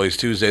told employees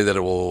Tuesday that it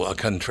will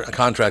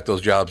contract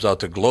those jobs out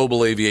to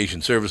Global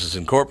Aviation Services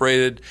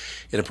Incorporated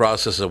in a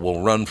process that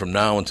will run from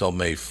now until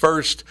May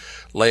 1st.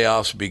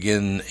 Layoffs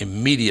begin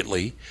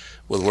immediately,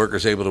 with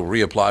workers able to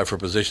reapply for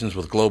positions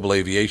with Global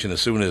Aviation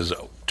as soon as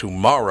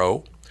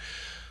tomorrow.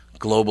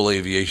 Global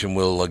Aviation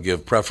will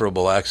give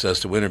preferable access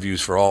to interviews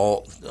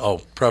for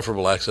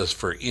preferable access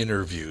for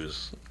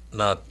interviews,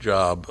 not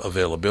job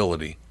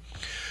availability.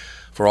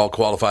 For all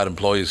qualified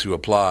employees who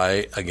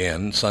apply,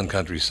 again, Sun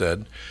Country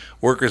said.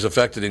 Workers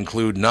affected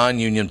include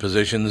non-union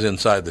positions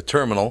inside the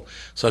terminal,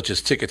 such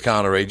as ticket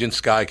counter agents,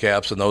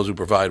 skycaps, and those who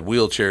provide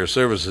wheelchair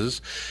services.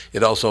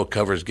 It also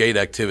covers gate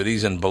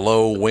activities and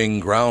below-wing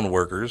ground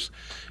workers,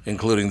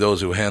 including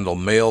those who handle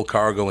mail,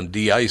 cargo, and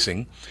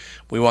de-icing.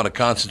 We want to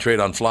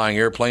concentrate on flying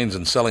airplanes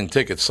and selling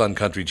tickets, Sun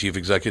Country Chief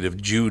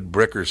Executive Jude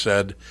Bricker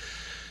said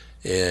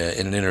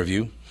in an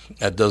interview.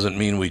 That doesn't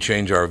mean we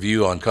change our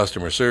view on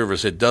customer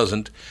service. It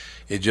doesn't.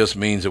 It just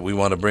means that we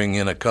want to bring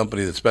in a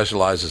company that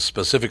specializes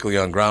specifically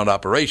on ground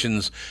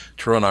operations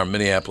to run our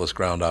Minneapolis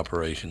ground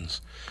operations.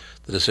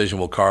 The decision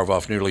will carve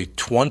off nearly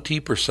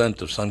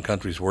 20% of Sun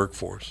Country's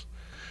workforce.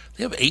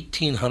 They have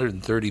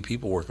 1,830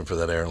 people working for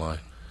that airline.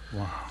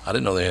 Wow. I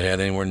didn't know they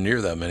had anywhere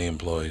near that many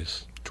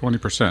employees.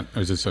 20%.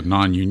 Is this a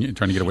non-union,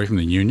 trying to get away from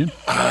the union?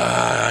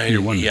 I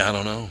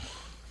don't know.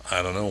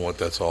 I don't know what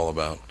that's all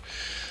about.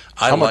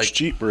 How much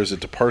cheaper is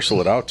it to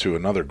parcel it out to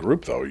another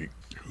group, though?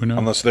 Who knows?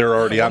 Unless they're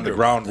already on the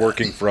ground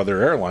working for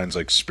other airlines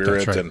like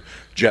Spirit right. and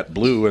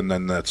JetBlue, and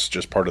then that's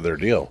just part of their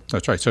deal.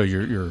 That's right. So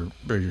you're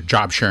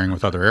job sharing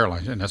with other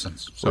airlines, in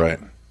essence. So right.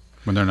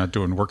 When they're not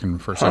working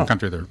for Sun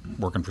Country, they're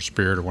working for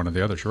Spirit or one of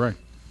the others. You're right.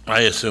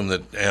 I assume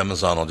that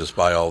Amazon will just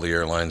buy all the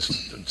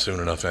airlines soon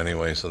enough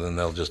anyway, so then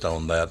they'll just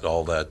own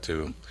all that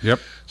too. Yep.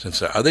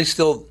 Since are they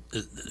still?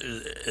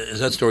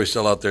 Is that story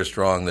still out there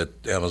strong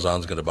that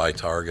Amazon's going to buy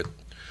Target?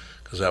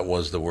 Because that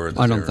was the word.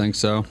 I don't think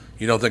so.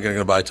 You don't think they're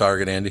going to buy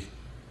Target, Andy?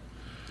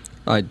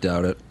 I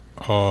doubt it.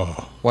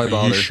 Oh, why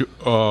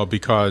bother?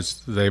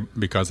 Because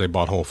they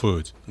bought Whole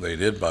Foods. They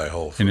did buy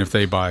Whole Foods. And if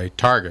they buy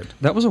Target,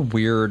 that was a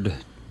weird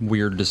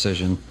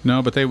decision.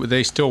 No, but they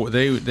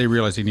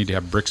realize they need to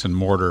have bricks and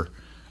mortar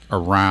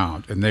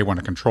around, and they want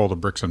to control the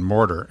bricks and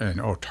mortar.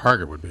 And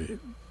Target would be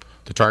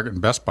the Target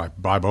and Best Buy.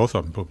 Buy both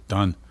of them.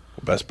 Done.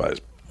 Well, Best Buy's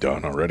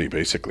done already,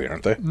 basically,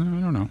 aren't they? No,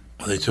 I don't know.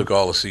 They took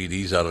all the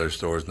CDs out of their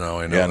stores now.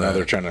 I know. Yeah, now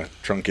they're trying to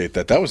truncate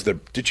that. That was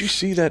Did you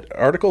see that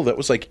article? That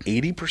was like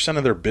 80%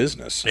 of their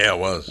business. Yeah, it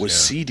was.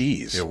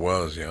 CDs. It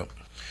was. Yeah.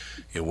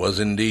 It was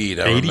indeed.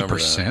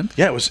 80%?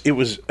 Yeah, it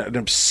was an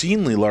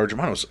obscenely large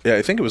amount.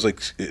 I think it was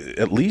like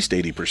at least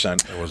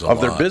 80%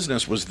 of their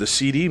business was the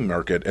CD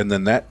market, and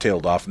then that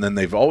tailed off, and then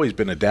they've always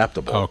been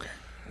adaptable. Okay.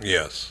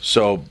 Yes.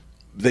 So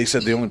they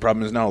said the only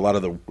problem is now a lot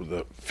of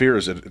the fear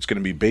is that it's going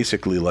to be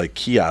basically like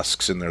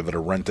kiosks in there that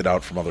are rented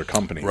out from other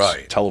companies,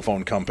 right?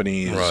 Telephone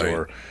companies, right.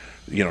 Or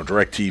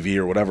DirecTV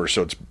or whatever.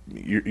 So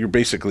you're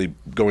basically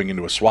going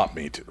into a swap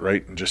meet,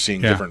 right, and just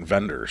seeing different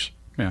vendors.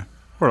 Yeah.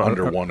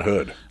 Under one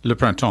hood. Le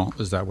Printemps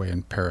is that way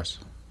in Paris,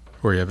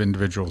 where you have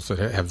individuals that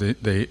have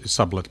they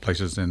sublet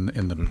places in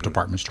the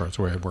department store. That's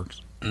the way it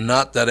works.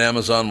 Not that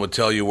Amazon would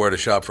tell you where to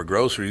shop for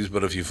groceries,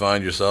 but if you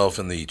find yourself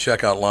in the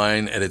checkout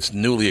line at its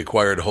newly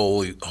acquired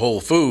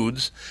Whole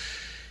Foods,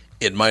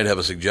 it might have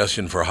a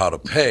suggestion for how to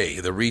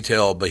pay. The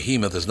retail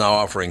behemoth is now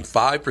offering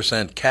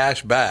 5%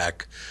 cash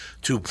back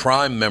to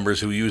Prime members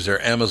who use their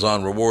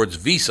Amazon Rewards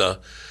Visa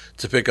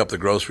to pick up the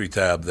grocery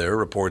tab there,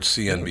 reports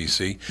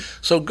CNBC.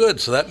 So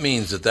good. So that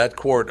means that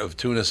quart of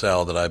tuna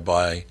salad that I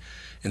buy,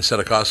 instead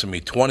of costing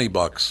me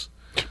 $20,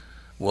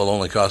 will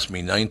only cost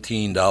me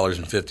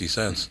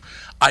 $19.50.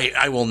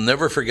 I will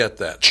never forget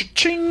that.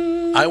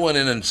 Cha-ching! I went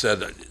in and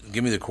said,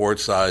 give me the quart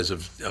size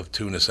of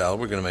tuna salad.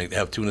 We're going to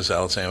have tuna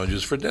salad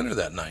sandwiches for dinner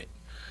that night.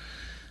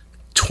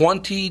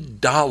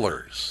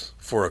 $20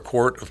 for a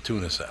quart of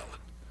tuna salad.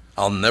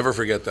 I'll never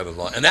forget that as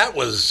long. And that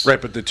was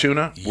right. But the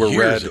tuna were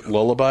read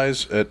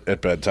lullabies at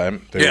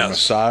bedtime. They were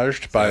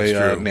massaged by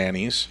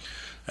nannies.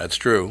 That's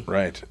true.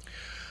 Right.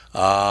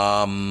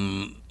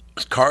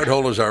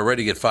 Cardholders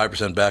already get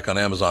 5% back on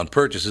Amazon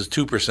purchases,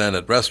 2%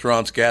 at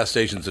restaurants, gas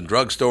stations, and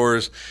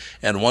drugstores,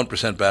 and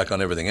 1% back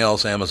on everything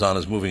else. Amazon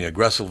is moving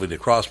aggressively to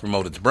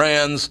cross-promote its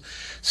brands.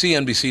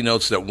 CNBC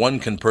notes that one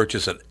can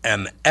purchase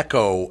an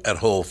Echo at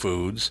Whole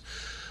Foods,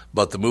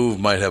 but the move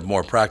might have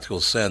more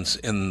practical sense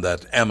in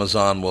that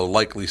Amazon will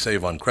likely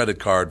save on credit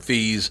card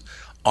fees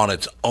on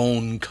its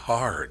own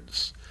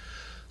cards.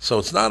 So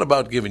it's not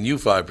about giving you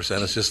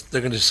 5%. It's just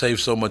they're going to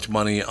save so much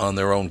money on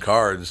their own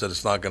cards that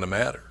it's not going to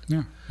matter.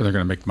 Yeah, but they're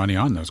going to make money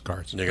on those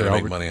cards. They're going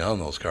to make money on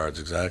those cards,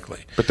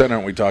 exactly. But then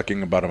aren't we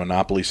talking about a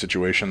monopoly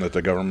situation that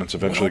the government's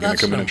eventually going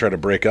to come in and try to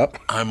break up?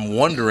 I'm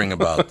wondering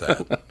about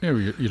that. Yeah,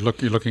 you're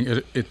looking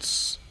at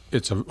it's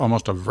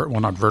almost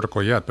not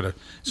vertical yet, but as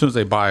soon as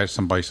they buy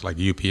somebody like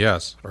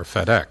UPS or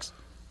FedEx.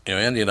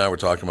 Andy and I were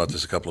talking about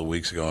this a couple of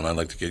weeks ago, and I'd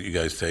like to get you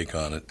guys' take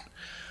on it.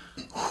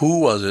 Who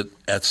was it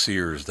at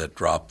Sears that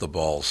dropped the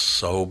ball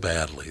so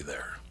badly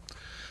there?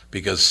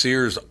 Because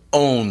Sears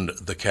owned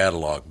the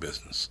catalog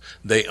business.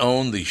 They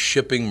owned the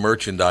shipping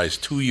merchandise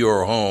to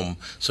your home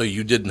so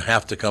you didn't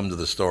have to come to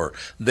the store.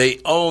 They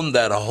owned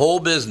that whole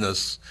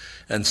business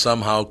and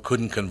somehow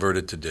couldn't convert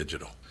it to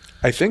digital.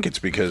 I think it's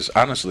because,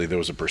 honestly, there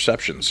was a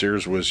perception.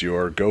 Sears was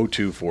your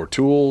go-to for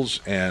tools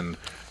and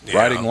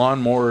riding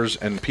lawnmowers,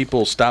 and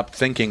people stopped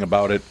thinking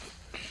about it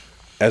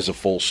as a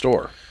full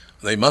store.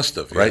 They must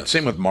have, right? Yes.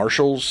 Same with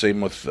Marshalls.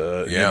 Same with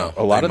a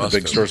lot of the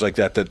big stores like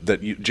that.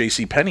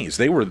 J.C. Penney's.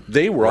 They were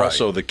right.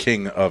 Also the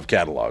king of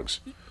catalogs.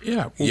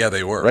 Yeah,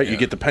 they were. Right, yeah. You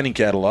get the penny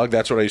catalog.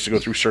 That's what I used to go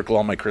through. Circle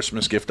all my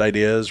Christmas gift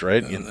ideas.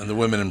 Right, and the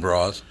women in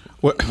bras.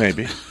 What?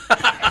 Maybe.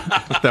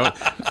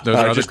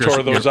 I just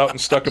tore those out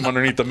and stuck them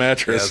underneath the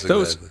mattress.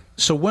 Yes, exactly.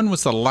 So when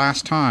was the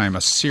last time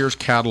a Sears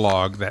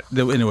catalog and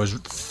it was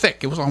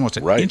thick? It was almost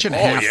an inch and a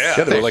half.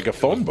 Yeah, they were like a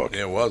phone book.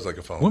 Yeah, it was like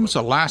a phone book. When was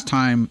the last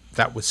time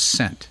that was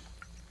sent?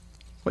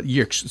 What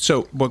year?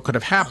 So what could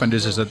have happened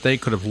is that they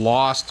could have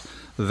lost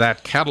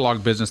that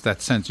catalog business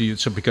that sent you.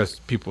 So because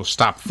people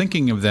stopped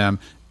thinking of them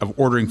of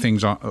ordering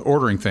things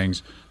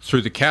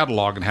through the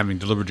catalog and having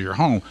delivered to your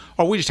home.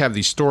 Oh, we just have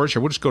these stores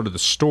here. We'll just go to the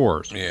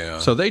stores. Yeah.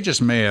 So they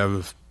just may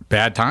have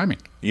bad timing.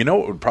 You know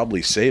what would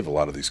probably save a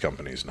lot of these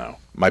companies now?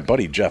 My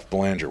buddy Jeff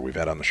Belanger, we've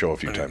had on the show a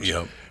few times,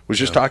 was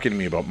just talking to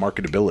me about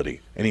marketability.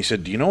 And he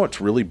said, do you know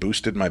what's really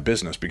boosted my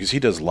business? Because he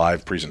does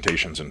live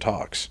presentations and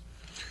talks.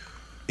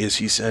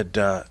 He said,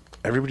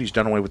 everybody's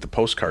done away with the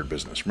postcard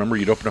business. Remember,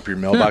 you'd open up your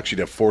mailbox, you'd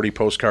have 40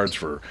 postcards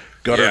for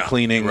gutter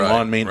cleaning,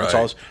 lawn maintenance,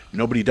 all this.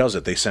 Nobody does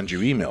it. They send you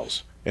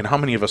emails. And how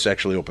many of us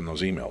actually open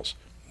those emails?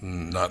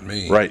 Not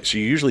me. Right. So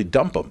you usually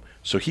dump them.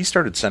 So he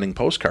started sending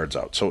postcards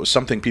out. So it was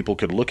something people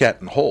could look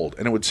at and hold.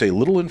 And it would say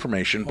little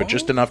information, but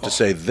just enough to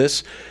say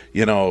this,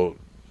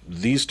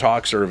 these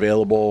talks are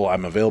available.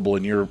 I'm available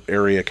in your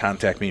area.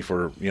 Contact me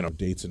for,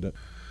 dates and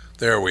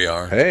There we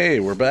are. Hey,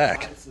 we're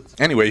back.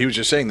 Anyway, he was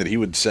just saying that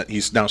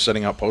he's now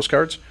sending out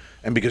postcards.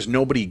 And because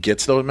nobody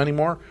gets those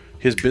anymore,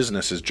 his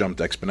business has jumped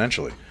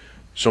exponentially.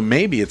 So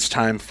maybe it's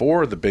time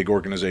for the big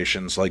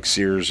organizations like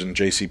Sears and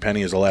J.C.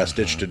 Penney as a last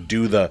ditch to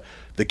do the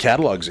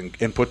catalogs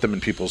and put them in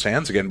people's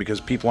hands again,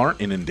 because people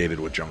aren't inundated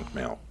with junk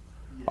mail.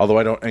 Although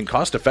and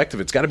cost effective,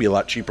 it's got to be a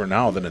lot cheaper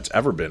now than it's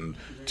ever been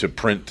to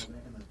print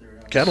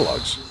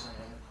catalogs.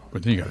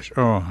 But then you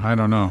go, I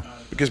don't know.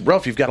 Because, bro,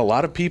 if you've got a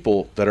lot of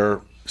people that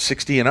are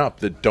 60 and up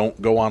that don't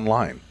go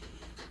online.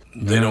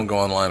 They don't go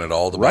online at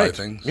all to buy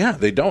things? Yeah,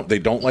 they don't. They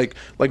don't like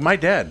my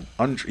dad.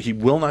 He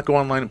will not go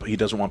online. He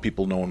doesn't want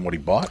people knowing what he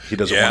bought. He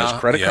doesn't want his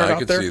credit card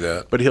out there. I could see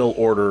that. But he'll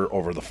order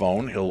over the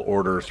phone. He'll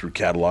order through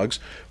catalogs.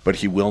 But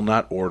he will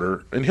not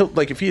order. And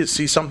if he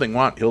sees something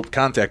he'll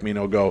contact me and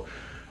he'll go,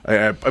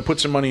 I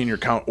put some money in your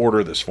account.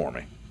 Order this for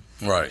me.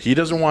 Right. He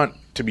doesn't want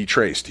to be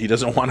traced. He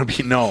doesn't want to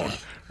be known.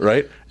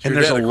 Right. And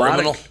there's a lot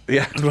criminal?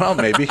 Well,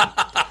 maybe.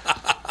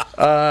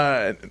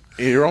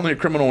 You're only a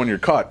criminal when you're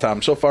caught,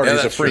 Tom. So far,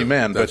 he's a free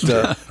man. That's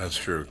true. That's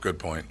true. Good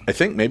point. I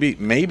think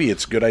maybe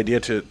it's a good idea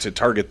to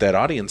target that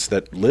audience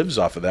that lives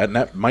off of that, and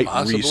that might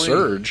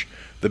resurge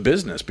the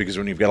business, because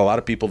when you've got a lot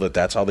of people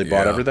that's how they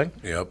bought everything,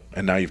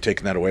 and now you've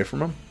taken that away from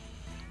them.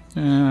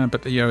 Yeah,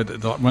 but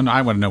when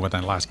I want to know when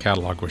that last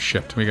catalog was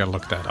shipped, we got to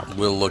look that up.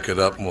 We'll look it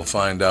up and we'll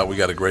find out. We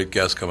got a great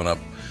guest coming up.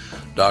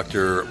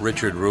 Dr.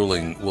 Richard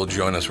Ruhling will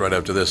join us right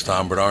after this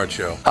Tom Bernard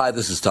Show. Hi,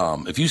 this is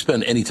Tom. If you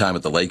spend any time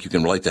at the lake, you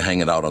can relate to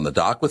hanging out on the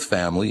dock with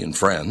family and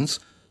friends.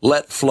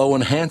 Let Flow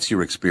enhance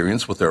your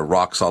experience with their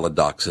rock-solid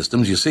dock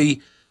systems. You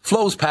see,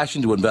 Flow's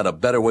passion to invent a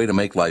better way to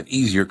make life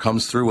easier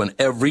comes through in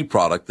every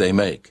product they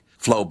make.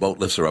 Flow boat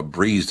lifts are a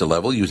breeze to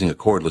level using a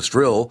cordless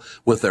drill.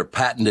 With their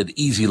patented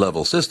Easy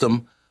Level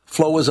system,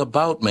 Flow is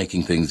about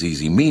making things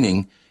easy,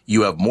 meaning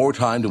you have more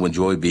time to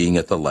enjoy being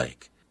at the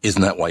lake.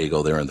 Isn't that why you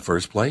go there in the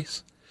first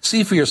place?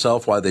 See for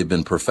yourself why they've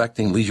been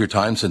perfecting leisure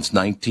time since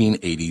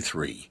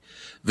 1983.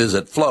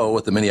 Visit Flow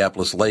at the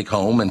Minneapolis Lake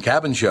Home and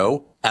Cabin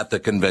Show at the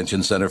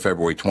Convention Center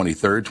February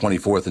 23rd,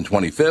 24th, and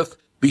 25th.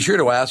 Be sure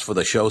to ask for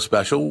the show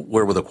special,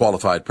 where with a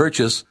qualified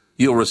purchase,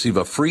 you'll receive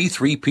a free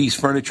 3-piece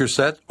furniture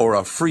set or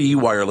a free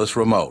wireless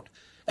remote.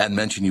 And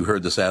mention you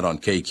heard this ad on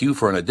KQ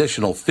for an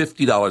additional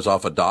 $50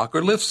 off a dock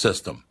or lift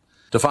system.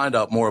 To find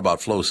out more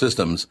about Flow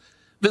Systems,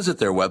 visit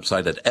their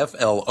website at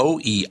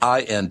floeintl.com.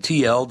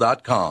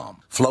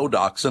 Flow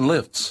Docks and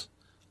Lifts.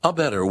 A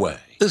better way.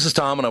 This is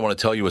Tom, and I want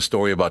to tell you a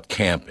story about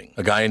camping.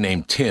 A guy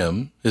named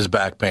Tim, his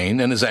back pain,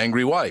 and his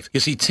angry wife.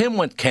 You see, Tim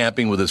went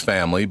camping with his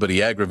family, but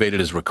he aggravated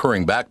his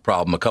recurring back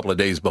problem a couple of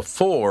days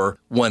before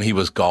when he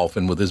was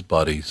golfing with his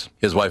buddies.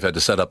 His wife had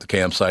to set up the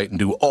campsite and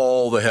do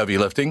all the heavy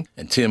lifting,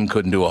 and Tim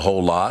couldn't do a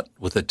whole lot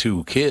with the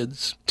 2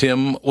 kids.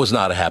 Tim was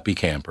not a happy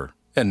camper.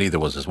 And neither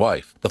was his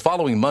wife. The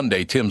following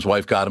Monday, Tim's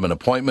wife got him an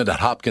appointment at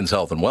Hopkins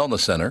Health and Wellness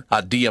Center,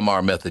 a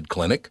DMR Method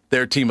clinic.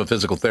 Their team of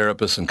physical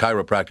therapists and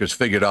chiropractors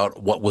figured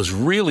out what was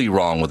really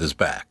wrong with his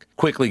back,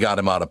 quickly got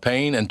him out of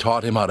pain, and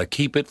taught him how to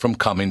keep it from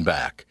coming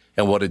back.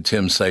 And what did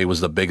Tim say was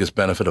the biggest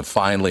benefit of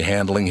finally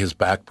handling his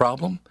back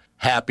problem?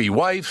 Happy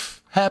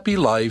wife, happy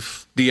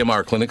life.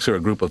 DMR clinics are a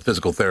group of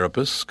physical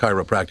therapists,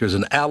 chiropractors,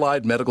 and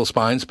allied medical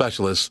spine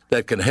specialists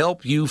that can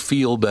help you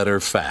feel better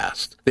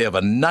fast. They have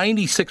a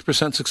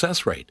 96%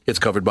 success rate. It's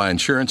covered by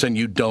insurance, and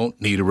you don't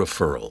need a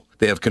referral.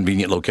 They have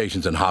convenient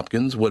locations in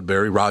Hopkins,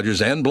 Woodbury,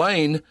 Rogers, and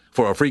Blaine.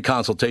 For a free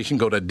consultation,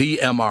 go to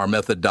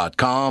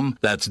dmrmethod.com.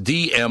 That's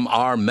dmrmethod.com.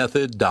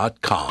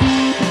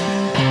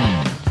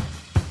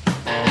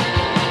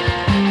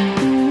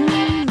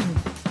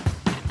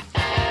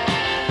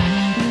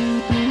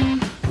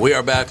 We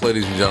are back,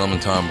 ladies and gentlemen.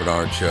 Tom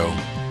Bernard Show.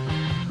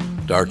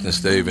 Darkness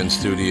Dave in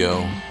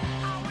studio.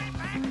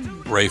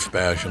 Rafe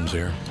Basham's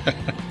here.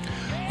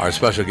 Our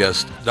special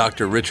guest,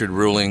 Dr. Richard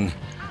Ruhling.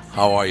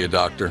 How are you,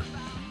 Doctor?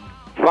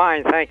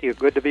 Fine, thank you.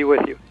 Good to be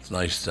with you. It's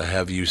nice to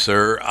have you,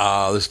 sir.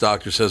 This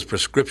doctor says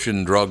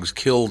prescription drugs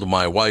killed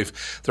my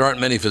wife. There aren't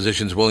many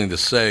physicians willing to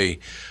say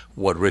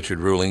what Richard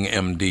Ruhling,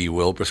 MD,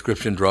 will.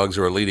 Prescription drugs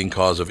are a leading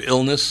cause of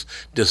illness,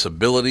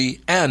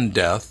 disability, and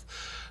death.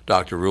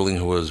 Dr. Ruhling,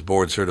 who is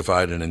board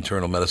certified in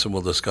internal medicine,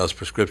 will discuss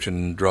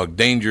prescription drug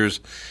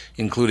dangers,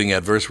 including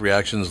adverse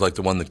reactions like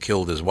the one that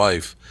killed his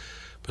wife,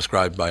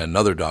 prescribed by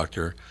another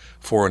doctor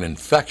for an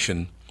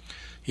infection.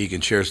 He can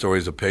share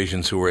stories of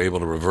patients who were able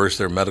to reverse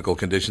their medical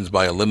conditions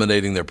by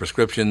eliminating their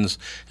prescriptions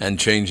and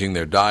changing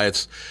their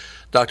diets.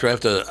 Doctor, I have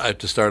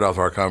to start off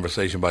our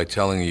conversation by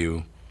telling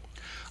you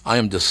I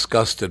am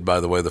disgusted by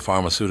the way the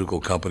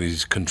pharmaceutical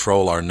companies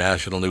control our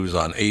national news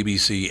on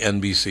ABC,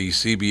 NBC,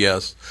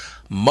 CBS.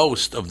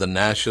 Most of the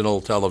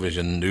national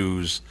television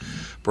news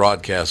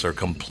broadcasts are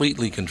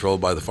completely controlled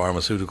by the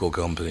pharmaceutical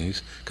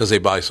companies because they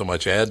buy so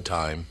much ad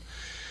time.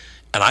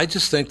 And I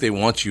just think they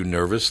want you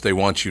nervous. They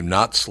want you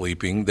not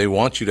sleeping. They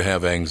want you to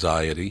have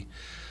anxiety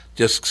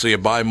just so you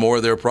buy more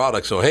of their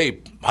products. So, hey,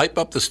 hype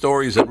up the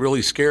stories that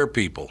really scare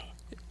people.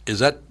 Is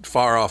that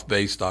far off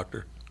base,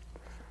 Doctor?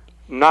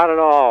 Not at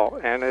all,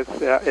 and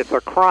it's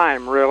a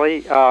crime, really.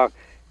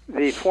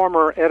 The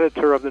former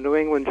editor of the New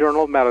England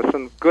Journal of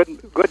Medicine, good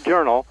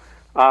journal,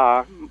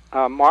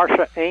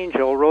 Marcia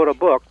Angel, wrote a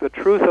book, The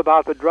Truth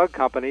About the Drug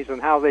Companies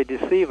and How They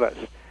Deceive Us.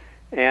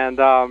 And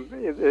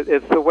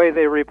it's the way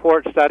they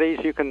report studies.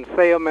 You can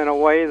say them in a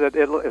way that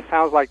it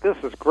sounds like this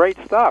is great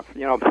stuff,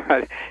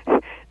 but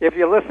if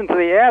you listen to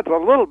the ads a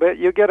little bit,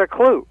 you get a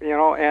clue,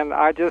 and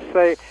I just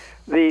say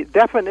the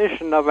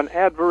definition of an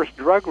adverse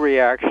drug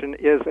reaction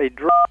is a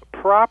drug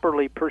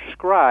properly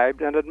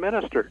prescribed and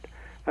administered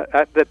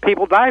that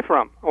people die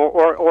from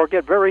or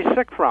get very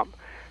sick from.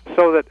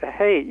 So that,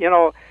 hey,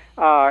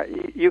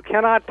 you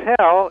cannot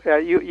tell.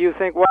 You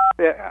think, well,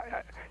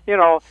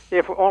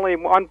 if only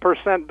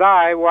 1%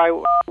 die,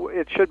 why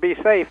it should be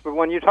safe. But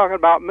when you're talking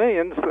about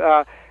millions,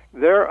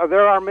 there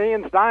are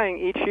millions dying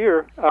each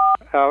year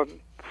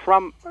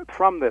from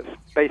this,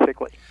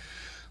 basically.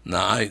 No,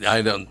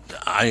 I don't.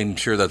 I'm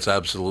sure that's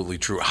absolutely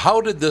true.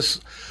 How did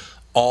this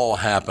all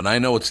happen? I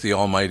know it's the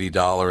almighty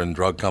dollar and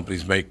drug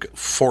companies make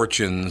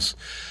fortunes.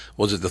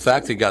 Was it the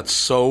fact they got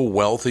so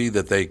wealthy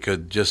that they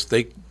could just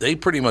they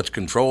pretty much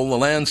control the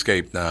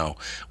landscape now?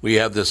 We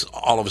have this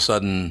all of a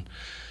sudden,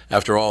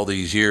 after all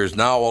these years,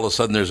 now all of a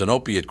sudden there's an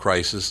opiate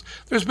crisis.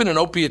 There's been an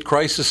opiate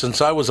crisis since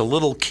I was a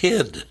little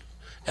kid,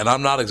 and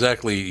I'm not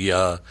exactly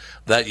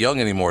that young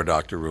anymore,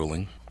 Dr.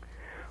 Ruhling.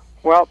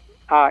 Well,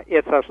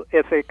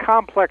 it's a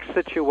complex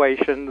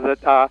situation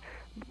that,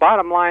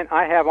 bottom line,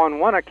 I have on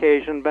one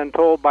occasion been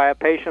told by a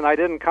patient I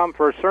didn't come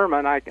for a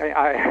sermon.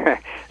 I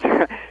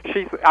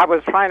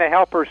was trying to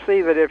help her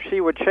see that if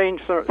she would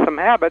change some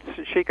habits,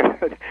 she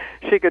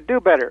could do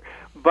better.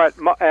 But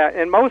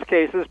in most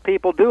cases,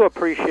 people do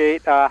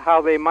appreciate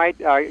how they might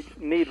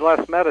need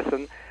less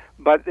medicine.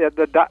 But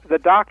the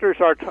doctors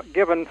are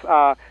given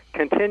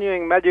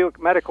continuing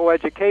medical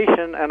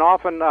education, and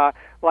often,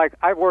 like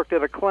I worked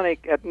at a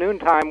clinic at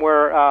noontime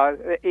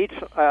where each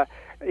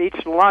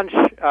lunch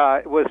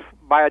was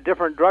by a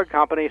different drug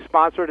company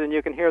sponsored, and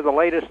you can hear the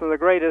latest and the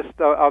greatest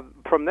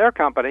from their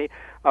company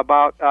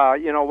about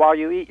while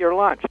you eat your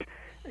lunch.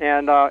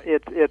 And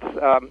it's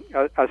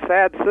a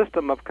sad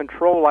system of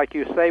control, like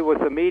you say, with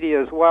the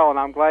media as well. And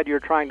I'm glad you're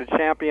trying to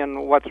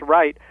champion what's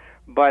right,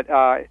 but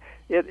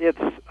it's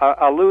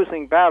a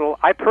losing battle.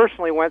 I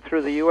personally went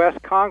through the U.S.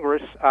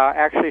 Congress,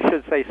 actually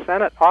should say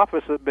Senate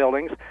office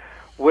buildings,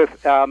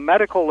 with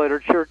medical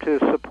literature to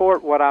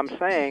support what I'm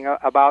saying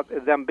about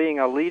them being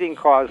a leading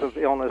cause of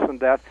illness and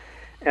death,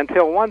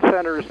 until one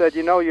senator said,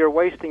 you're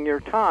wasting your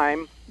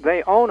time.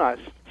 They own us.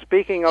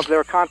 Speaking of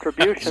their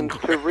contributions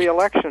to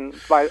re-election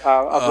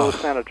of those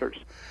senators.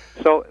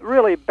 So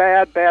really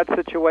bad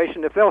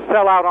situation. If they'll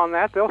sell out on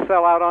that, they'll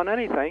sell out on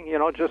anything.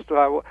 Just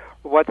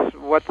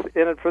what's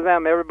in it for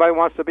them. Everybody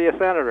wants to be a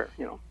senator.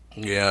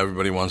 Yeah,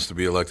 everybody wants to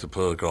be elected to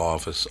political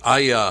office.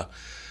 I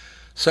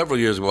several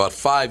years ago, about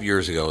 5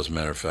 years ago, as a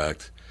matter of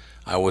fact,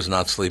 I was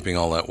not sleeping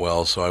all that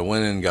well, so I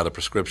went in and got a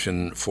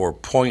prescription for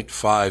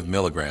 0.5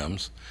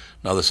 milligrams.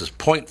 Now this is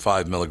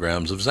 0.5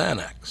 milligrams of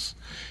Xanax,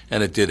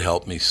 and it did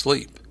help me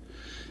sleep.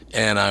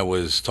 And I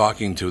was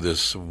talking to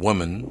this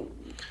woman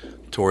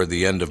toward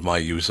the end of my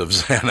use of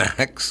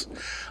Xanax.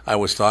 I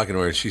was talking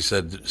to her, and she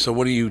said, "So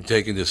what are you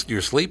taking?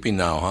 You're sleeping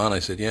now, huh?" And I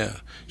said, "Yeah."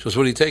 She goes,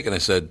 "What are you taking?" I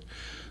said,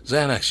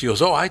 "Xanax." She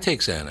goes, "Oh, I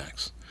take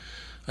Xanax."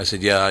 I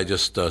said, "Yeah, I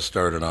just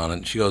started on it."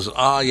 And she goes,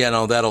 "Oh, yeah,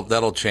 no,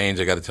 that'll change.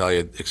 I got to tell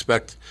you,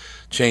 expect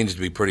change to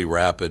be pretty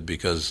rapid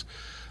because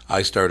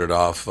I started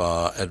off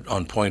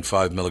on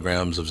 0.5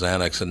 milligrams of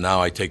Xanax, and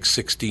now I take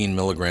 16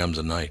 milligrams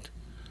a night."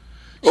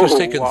 She was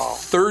taking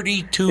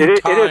 32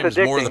 times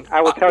more than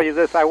I will tell you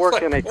this. I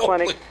work in a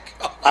clinic.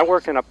 I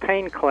work in a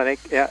pain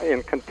clinic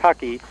in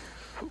Kentucky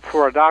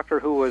for a doctor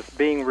who was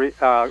being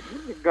going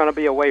to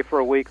be away for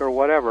a week or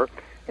whatever,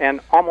 and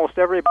almost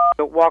everybody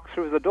that walked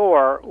through the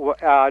door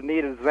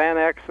needed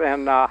Xanax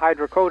and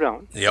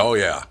hydrocodone. Oh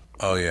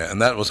yeah.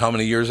 And that was how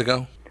many years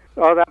ago?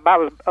 Oh, that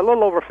was a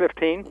little over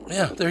 15.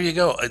 Yeah, there you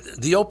go.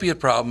 The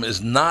opiate problem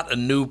is not a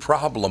new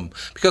problem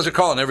because they're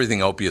calling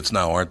everything opiates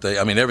now, aren't they?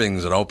 I mean,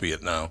 everything's an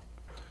opiate now.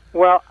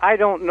 Well, I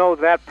don't know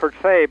that per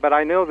se, but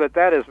I know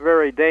that is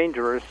very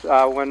dangerous.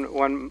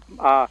 When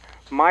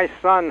my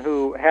son,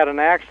 who had an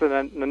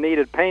accident and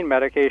needed pain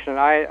medication,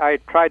 I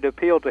tried to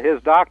appeal to his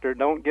doctor.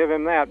 Don't give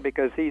him that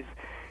because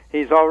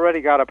he's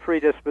already got a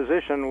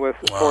predisposition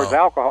towards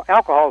alcohol.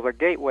 Alcohol is a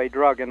gateway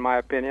drug, in my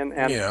opinion,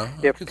 and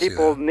if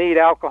people need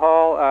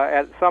alcohol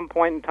at some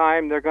point in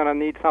time, they're going to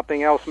need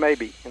something else,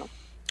 maybe.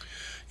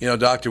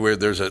 Dr.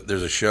 Weird, there's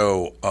a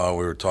show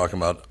we were talking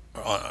about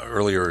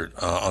earlier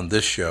on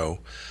this show.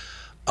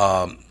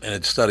 And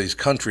it studies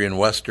country and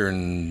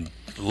Western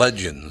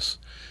legends.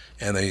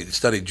 And they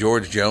studied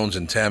George Jones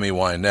and Tammy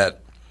Wynette.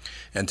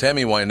 And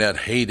Tammy Wynette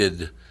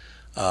hated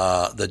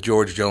that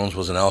George Jones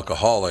was an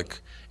alcoholic,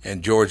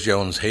 and George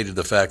Jones hated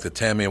the fact that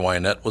Tammy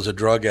Wynette was a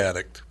drug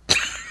addict.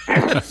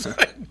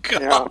 God.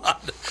 Yeah.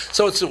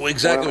 So it's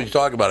exactly what you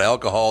talk about,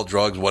 alcohol,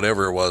 drugs,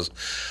 whatever it was.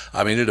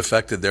 I mean, it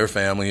affected their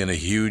family in a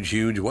huge,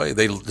 huge way.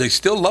 They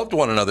still loved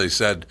one another. They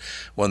said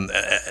when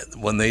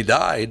they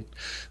died,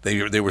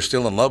 they were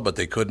still in love, but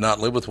they could not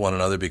live with one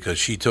another because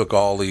she took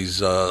all these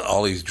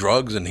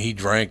drugs and he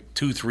drank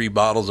 2-3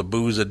 bottles of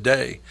booze a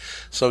day.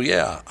 So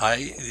yeah,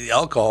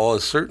 alcohol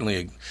is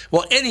certainly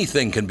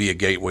anything can be a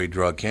gateway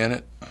drug, can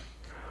it?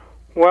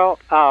 Well,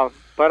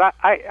 but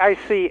I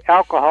see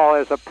alcohol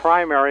as a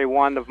primary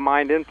one of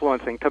mind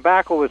influencing.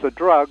 Tobacco is a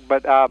drug,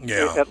 but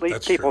at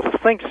least people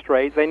think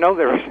straight. They know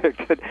they're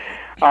addicted.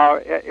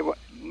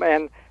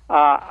 And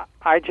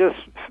I just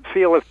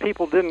feel if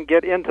people didn't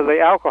get into the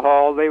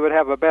alcohol, they would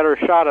have a better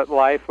shot at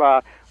life.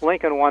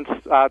 Lincoln once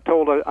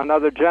told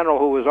another general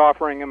who was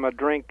offering him a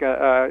drink,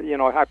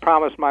 I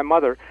promised my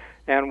mother,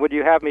 and would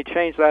you have me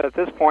change that at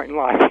this point in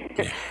life?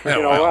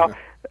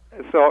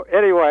 So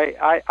anyway,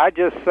 I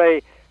just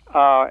say,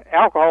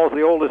 alcohol is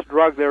the oldest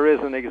drug there is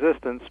in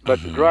existence, but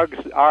drugs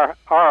are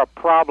a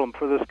problem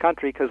for this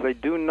country because they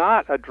do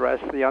not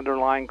address the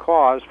underlying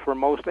cause for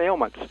most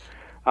ailments.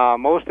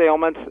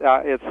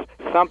 It's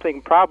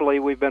something probably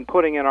we've been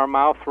putting in our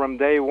mouth from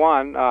day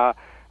one,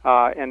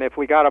 and if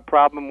we got a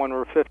problem when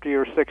we're 50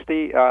 or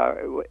 60,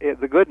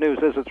 the good news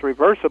is it's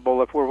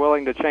reversible if we're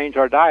willing to change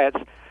our diets,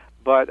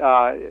 but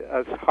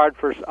it's hard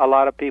for a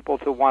lot of people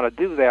to want to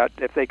do that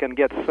if they can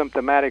get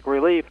symptomatic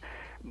relief.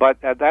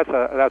 But that's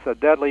a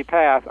deadly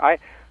path. I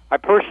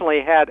personally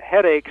had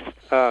headaches.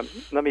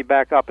 Let me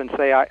back up and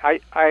say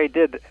I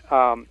did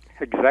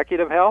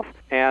executive health,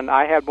 and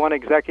I had one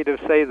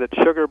executive say that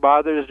sugar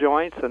bothers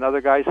joints.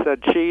 Another guy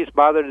said cheese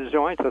bothered his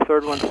joints. A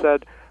third one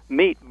said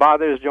meat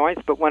bothers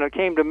joints. But when it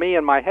came to me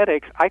and my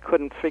headaches, I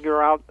couldn't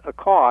figure out a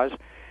cause.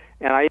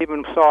 And I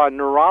even saw a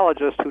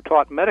neurologist who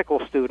taught medical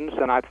students,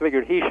 and I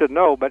figured he should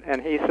know.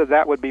 And he said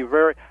that would be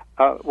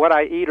what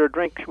I eat or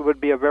drink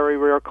would be a very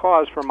rare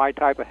cause for my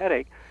type of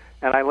headache.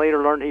 And I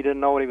later learned he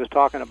didn't know what he was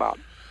talking about.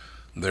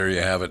 There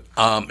you have it.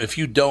 If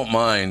you don't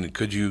mind,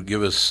 could you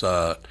give us,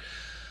 not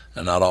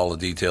all the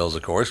details,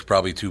 of course,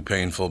 probably too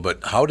painful,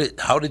 but how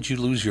did you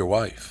lose your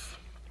wife?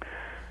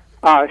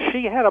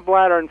 She had a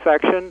bladder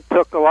infection,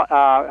 took a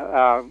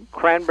lot,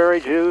 cranberry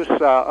juice,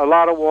 a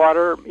lot of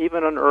water,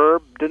 even an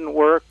herb, didn't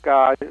work.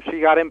 She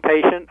got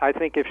impatient. I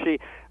think if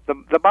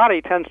the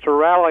body tends to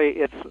rally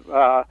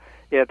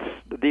its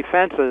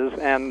defenses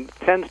and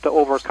tends to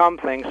overcome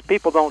things.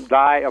 People don't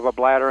die of a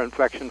bladder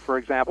infection, for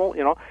example,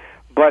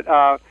 but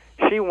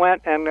she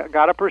went and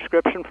got a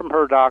prescription from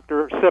her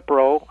doctor,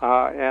 Cipro.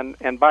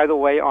 And by the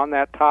way, on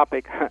that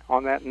topic,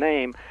 on that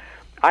name,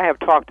 I have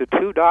talked to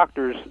 2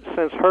 doctors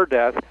since her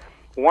death.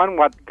 One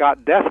what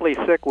got deathly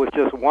sick with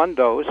just 1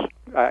 dose.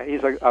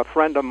 He's a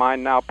friend of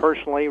mine now,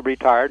 personally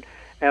retired.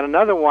 And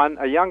another one,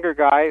 a younger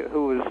guy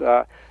who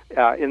was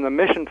in the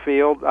mission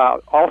field,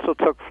 also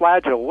took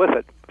Flagyl with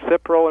it.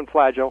 Cipro and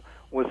Flagyl,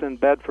 was in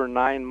bed for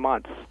 9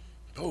 months.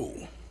 Oh,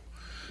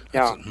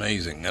 that's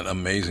amazing. An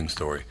amazing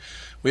story.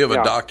 We have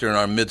a doctor in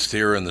our midst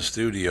here in the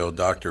studio.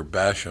 Dr.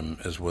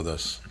 Basham is with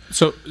us.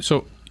 So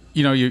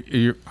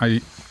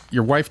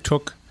your wife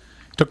took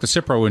the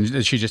Cipro,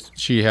 and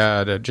she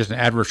had just an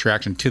adverse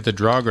reaction to the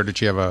drug, or did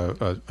she have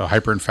a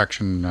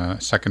hyperinfection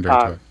secondary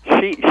to it?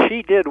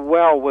 She did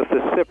well with the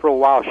Cipro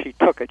while she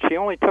took it. She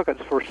only took it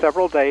for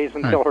several days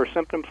until her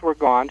symptoms were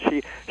gone.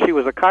 She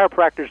was a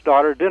chiropractor's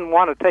daughter, didn't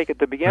want to take it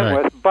to begin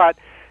with, but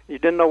you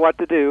didn't know what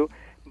to do.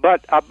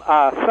 But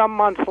some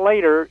months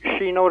later,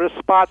 she noticed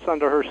spots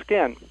under her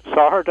skin.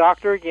 Saw her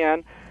doctor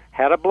again,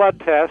 had a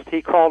blood test.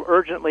 He called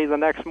urgently the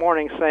next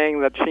morning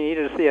saying that she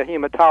needed to see a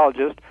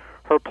hematologist.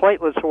 Her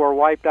platelets were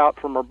wiped out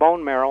from her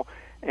bone marrow,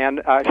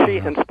 and she,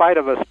 in spite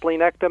of a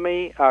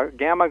splenectomy,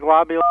 gamma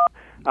globulin,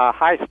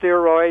 high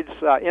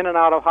steroids, in and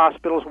out of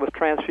hospitals with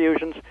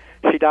transfusions,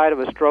 she died of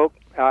a stroke,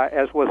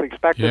 as was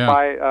expected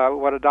by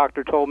what a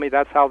doctor told me.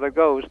 That's how that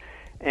goes.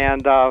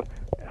 And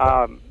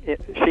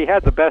she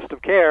had the best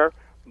of care,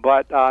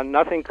 but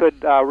nothing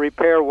could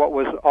repair what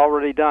was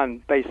already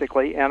done,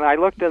 basically. And I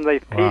looked in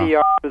the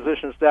PDR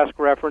physician's desk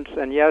reference,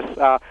 and yes,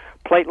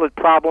 platelet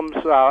problems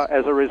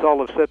as a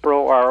result of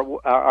Cipro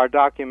are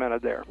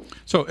documented there.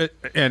 So,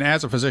 and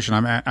as a physician,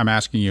 I'm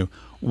asking you,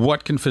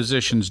 what can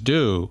physicians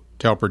do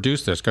to help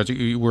reduce this? Because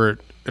we're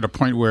at a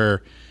point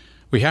where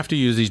we have to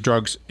use these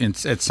drugs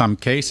at some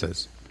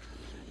cases.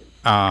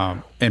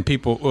 And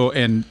people,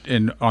 and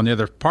on the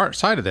other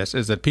side of this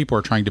is that people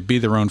are trying to be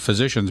their own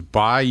physicians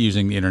by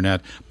using the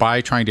internet, by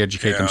trying to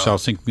educate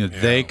themselves, thinking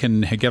that they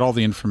can get all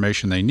the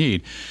information they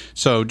need.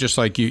 So just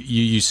like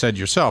you said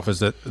yourself, is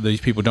that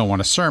these people don't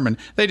want a sermon;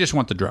 they just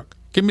want the drug.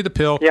 Give me the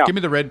pill. Give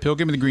me the red pill.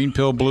 Give me the green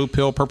pill, blue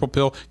pill, purple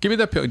pill. Give me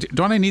that pill.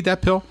 Don't I need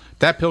that pill?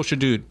 That pill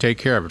should take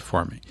care of it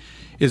for me.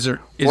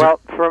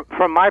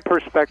 From my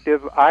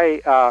perspective,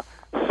 I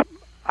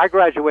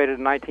graduated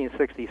in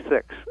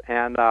 1966,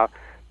 and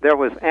there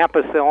was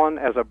ampicillin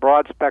as a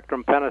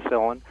broad-spectrum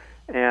penicillin,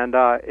 and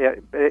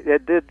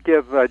it did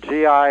give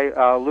GI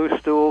loose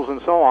stools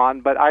and so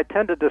on, but I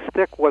tended to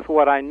stick with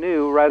what I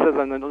knew rather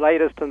than the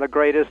latest and the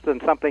greatest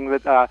and something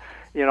that,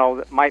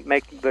 that might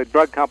make the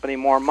drug company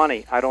more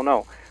money. I don't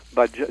know.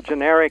 But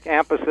generic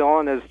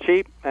ampicillin is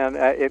cheap, and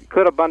it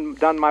could have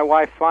done my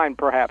wife fine,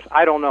 perhaps.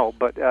 I don't know.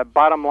 But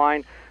bottom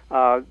line,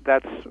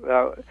 that's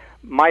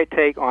my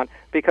take on,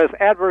 because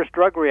adverse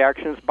drug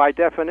reactions by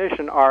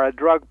definition are a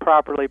drug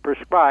properly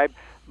prescribed,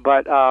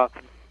 but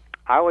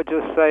I would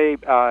just say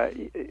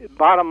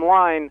bottom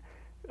line,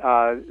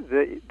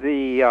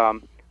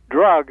 the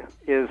drug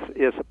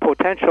is a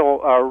potential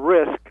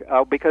risk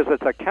because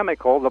it's a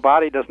chemical. The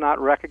body does not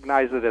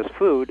recognize it as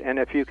food, and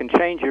if you can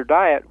change your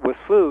diet with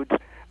foods,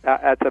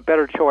 it's a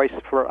better choice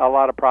for a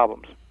lot of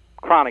problems,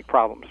 chronic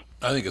problems.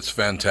 I think it's a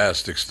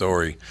fantastic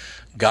story.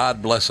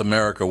 God bless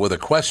America with a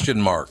question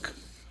mark.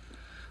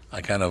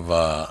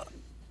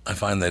 I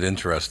find that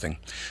interesting.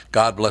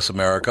 God bless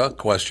America,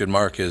 question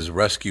mark, his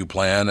rescue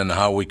plan and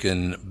how we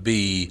can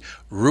be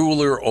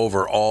ruler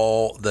over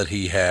all that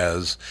he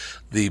has.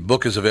 The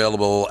book is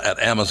available at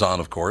Amazon,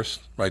 of course.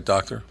 Right,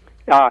 Doctor?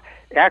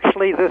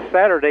 Actually, this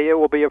Saturday it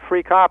will be a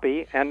free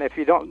copy, and if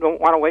you don't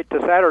want to wait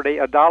till Saturday,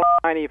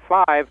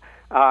 $1.95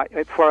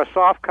 for a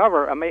soft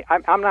cover.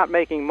 I'm not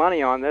making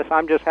money on this.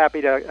 I'm just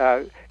happy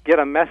to get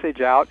a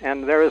message out,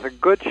 and there is a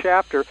good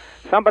chapter.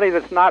 Somebody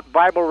that's not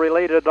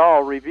Bible-related at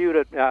all reviewed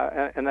it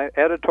in an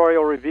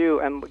editorial review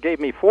and gave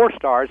me 4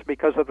 stars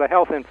because of the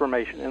health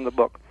information in the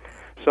book.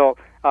 So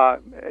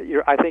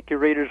I think your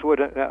readers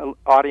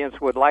audience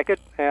would like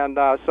it, and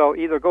so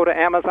either go to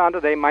Amazon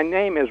today. My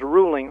name is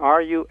Ruhling,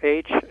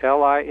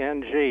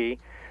 Ruhling,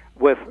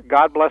 with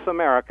God Bless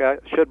America.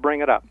 Should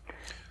bring it up.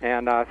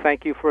 And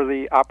thank you for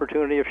the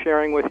opportunity of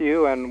sharing with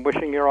you and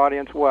wishing your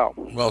audience well.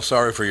 Well,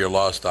 sorry for your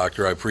loss,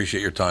 Doctor. I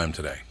appreciate your time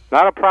today.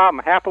 Not a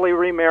problem. Happily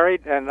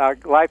remarried, and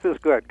life is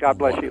good. God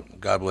bless you.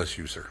 God bless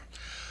you, sir.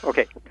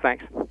 Okay,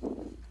 thanks.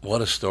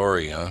 What a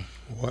story, huh?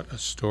 What a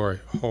story.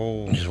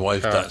 His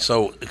wife died.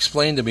 So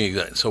explain to me,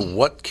 so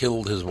what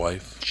killed his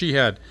wife? She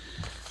had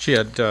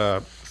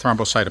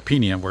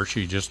thrombocytopenia, where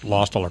she just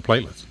lost all her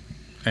platelets.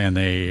 And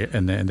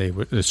they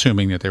were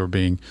assuming that they were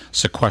being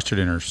sequestered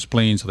in her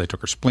spleen, so they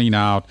took her spleen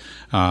out.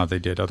 They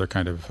did other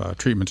kind of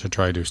treatments to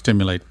try to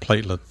stimulate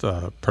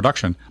platelet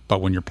production.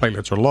 But when your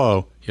platelets are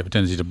low, you have a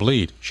tendency to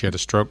bleed. She had a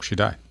stroke. She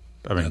died.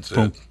 That's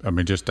boom.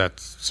 It.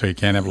 So you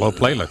can't have low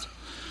platelets.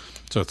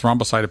 So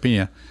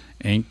thrombocytopenia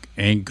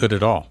ain't good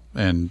at all.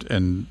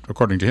 And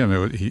according to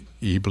him,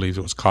 he believes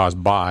it was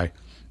caused by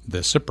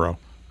the Cipro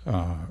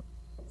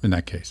in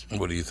that case.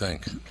 What do you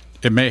think?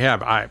 It may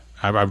have.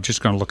 I'm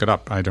just going to look it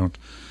up.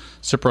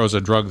 Cipro is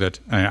a drug that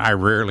I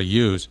rarely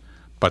use,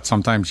 but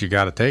sometimes you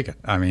got to take it.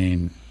 I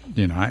mean,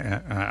 you know,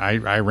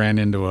 I ran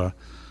into a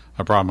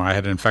problem. I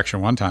had an infection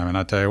one time, and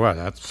I tell you what,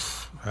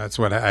 that's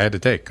what I had to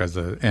take because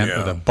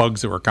the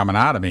bugs that were coming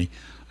out of me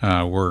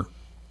were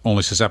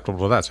only susceptible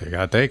to that. So you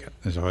got to take it.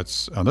 And so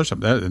it's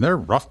they're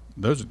rough.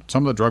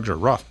 Some of the drugs are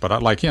rough,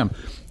 but like him,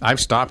 I've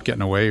stopped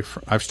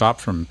I've stopped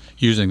from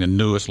using the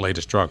newest,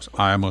 latest drugs.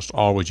 I almost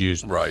always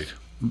use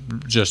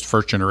just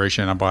first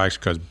generation antibiotics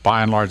because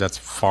by and large that's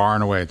far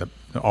and away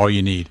all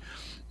you need.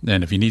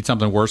 And if you need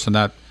something worse than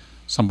that,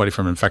 somebody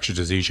from infectious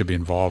disease should be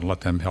involved and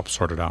let them help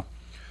sort it out.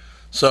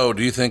 So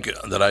do you think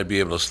that I'd be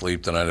able to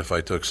sleep tonight if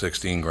I took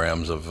 16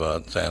 grams of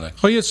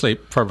Xanax? Well, you'd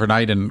sleep for a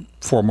night and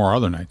 4 more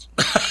other nights.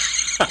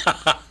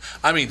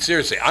 I mean,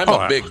 seriously, I'm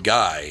a big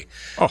guy,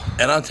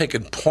 and I'm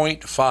taking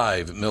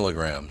 0.5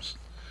 milligrams.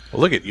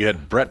 Well, look you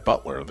had Brett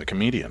Butler, the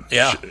comedian.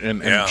 Yeah.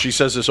 And she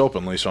says this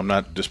openly, so I'm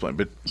not displaying.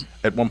 But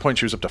at one point,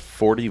 she was up to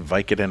 40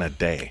 Vicodin a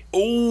day.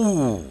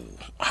 Ooh.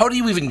 How do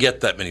you even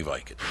get that many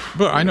Vicodin?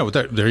 Well, I know.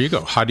 There you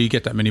go. How do you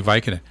get that many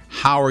Vicodin?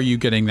 How are you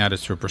getting that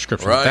as through a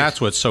prescription? Right.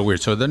 That's what's so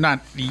weird. So they're not.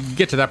 You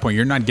get to that point,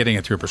 you're not getting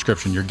it through a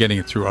prescription. You're getting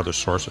it through other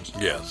sources.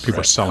 Yes. People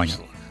are selling it.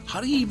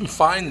 How do you even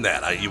find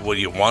that? When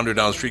you wander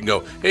down the street and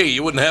go, hey,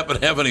 you wouldn't happen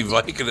to have any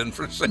Vicodin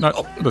for sale? No,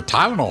 the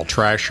Tylenol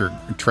trash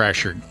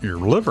your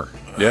liver.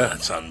 Yeah.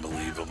 That's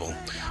unbelievable.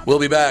 We'll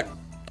be back.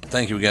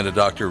 Thank you again to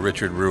Dr.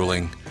 Richard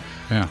Ruhling.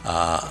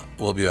 Yeah.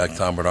 We'll be back.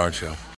 Tom Bernard Show.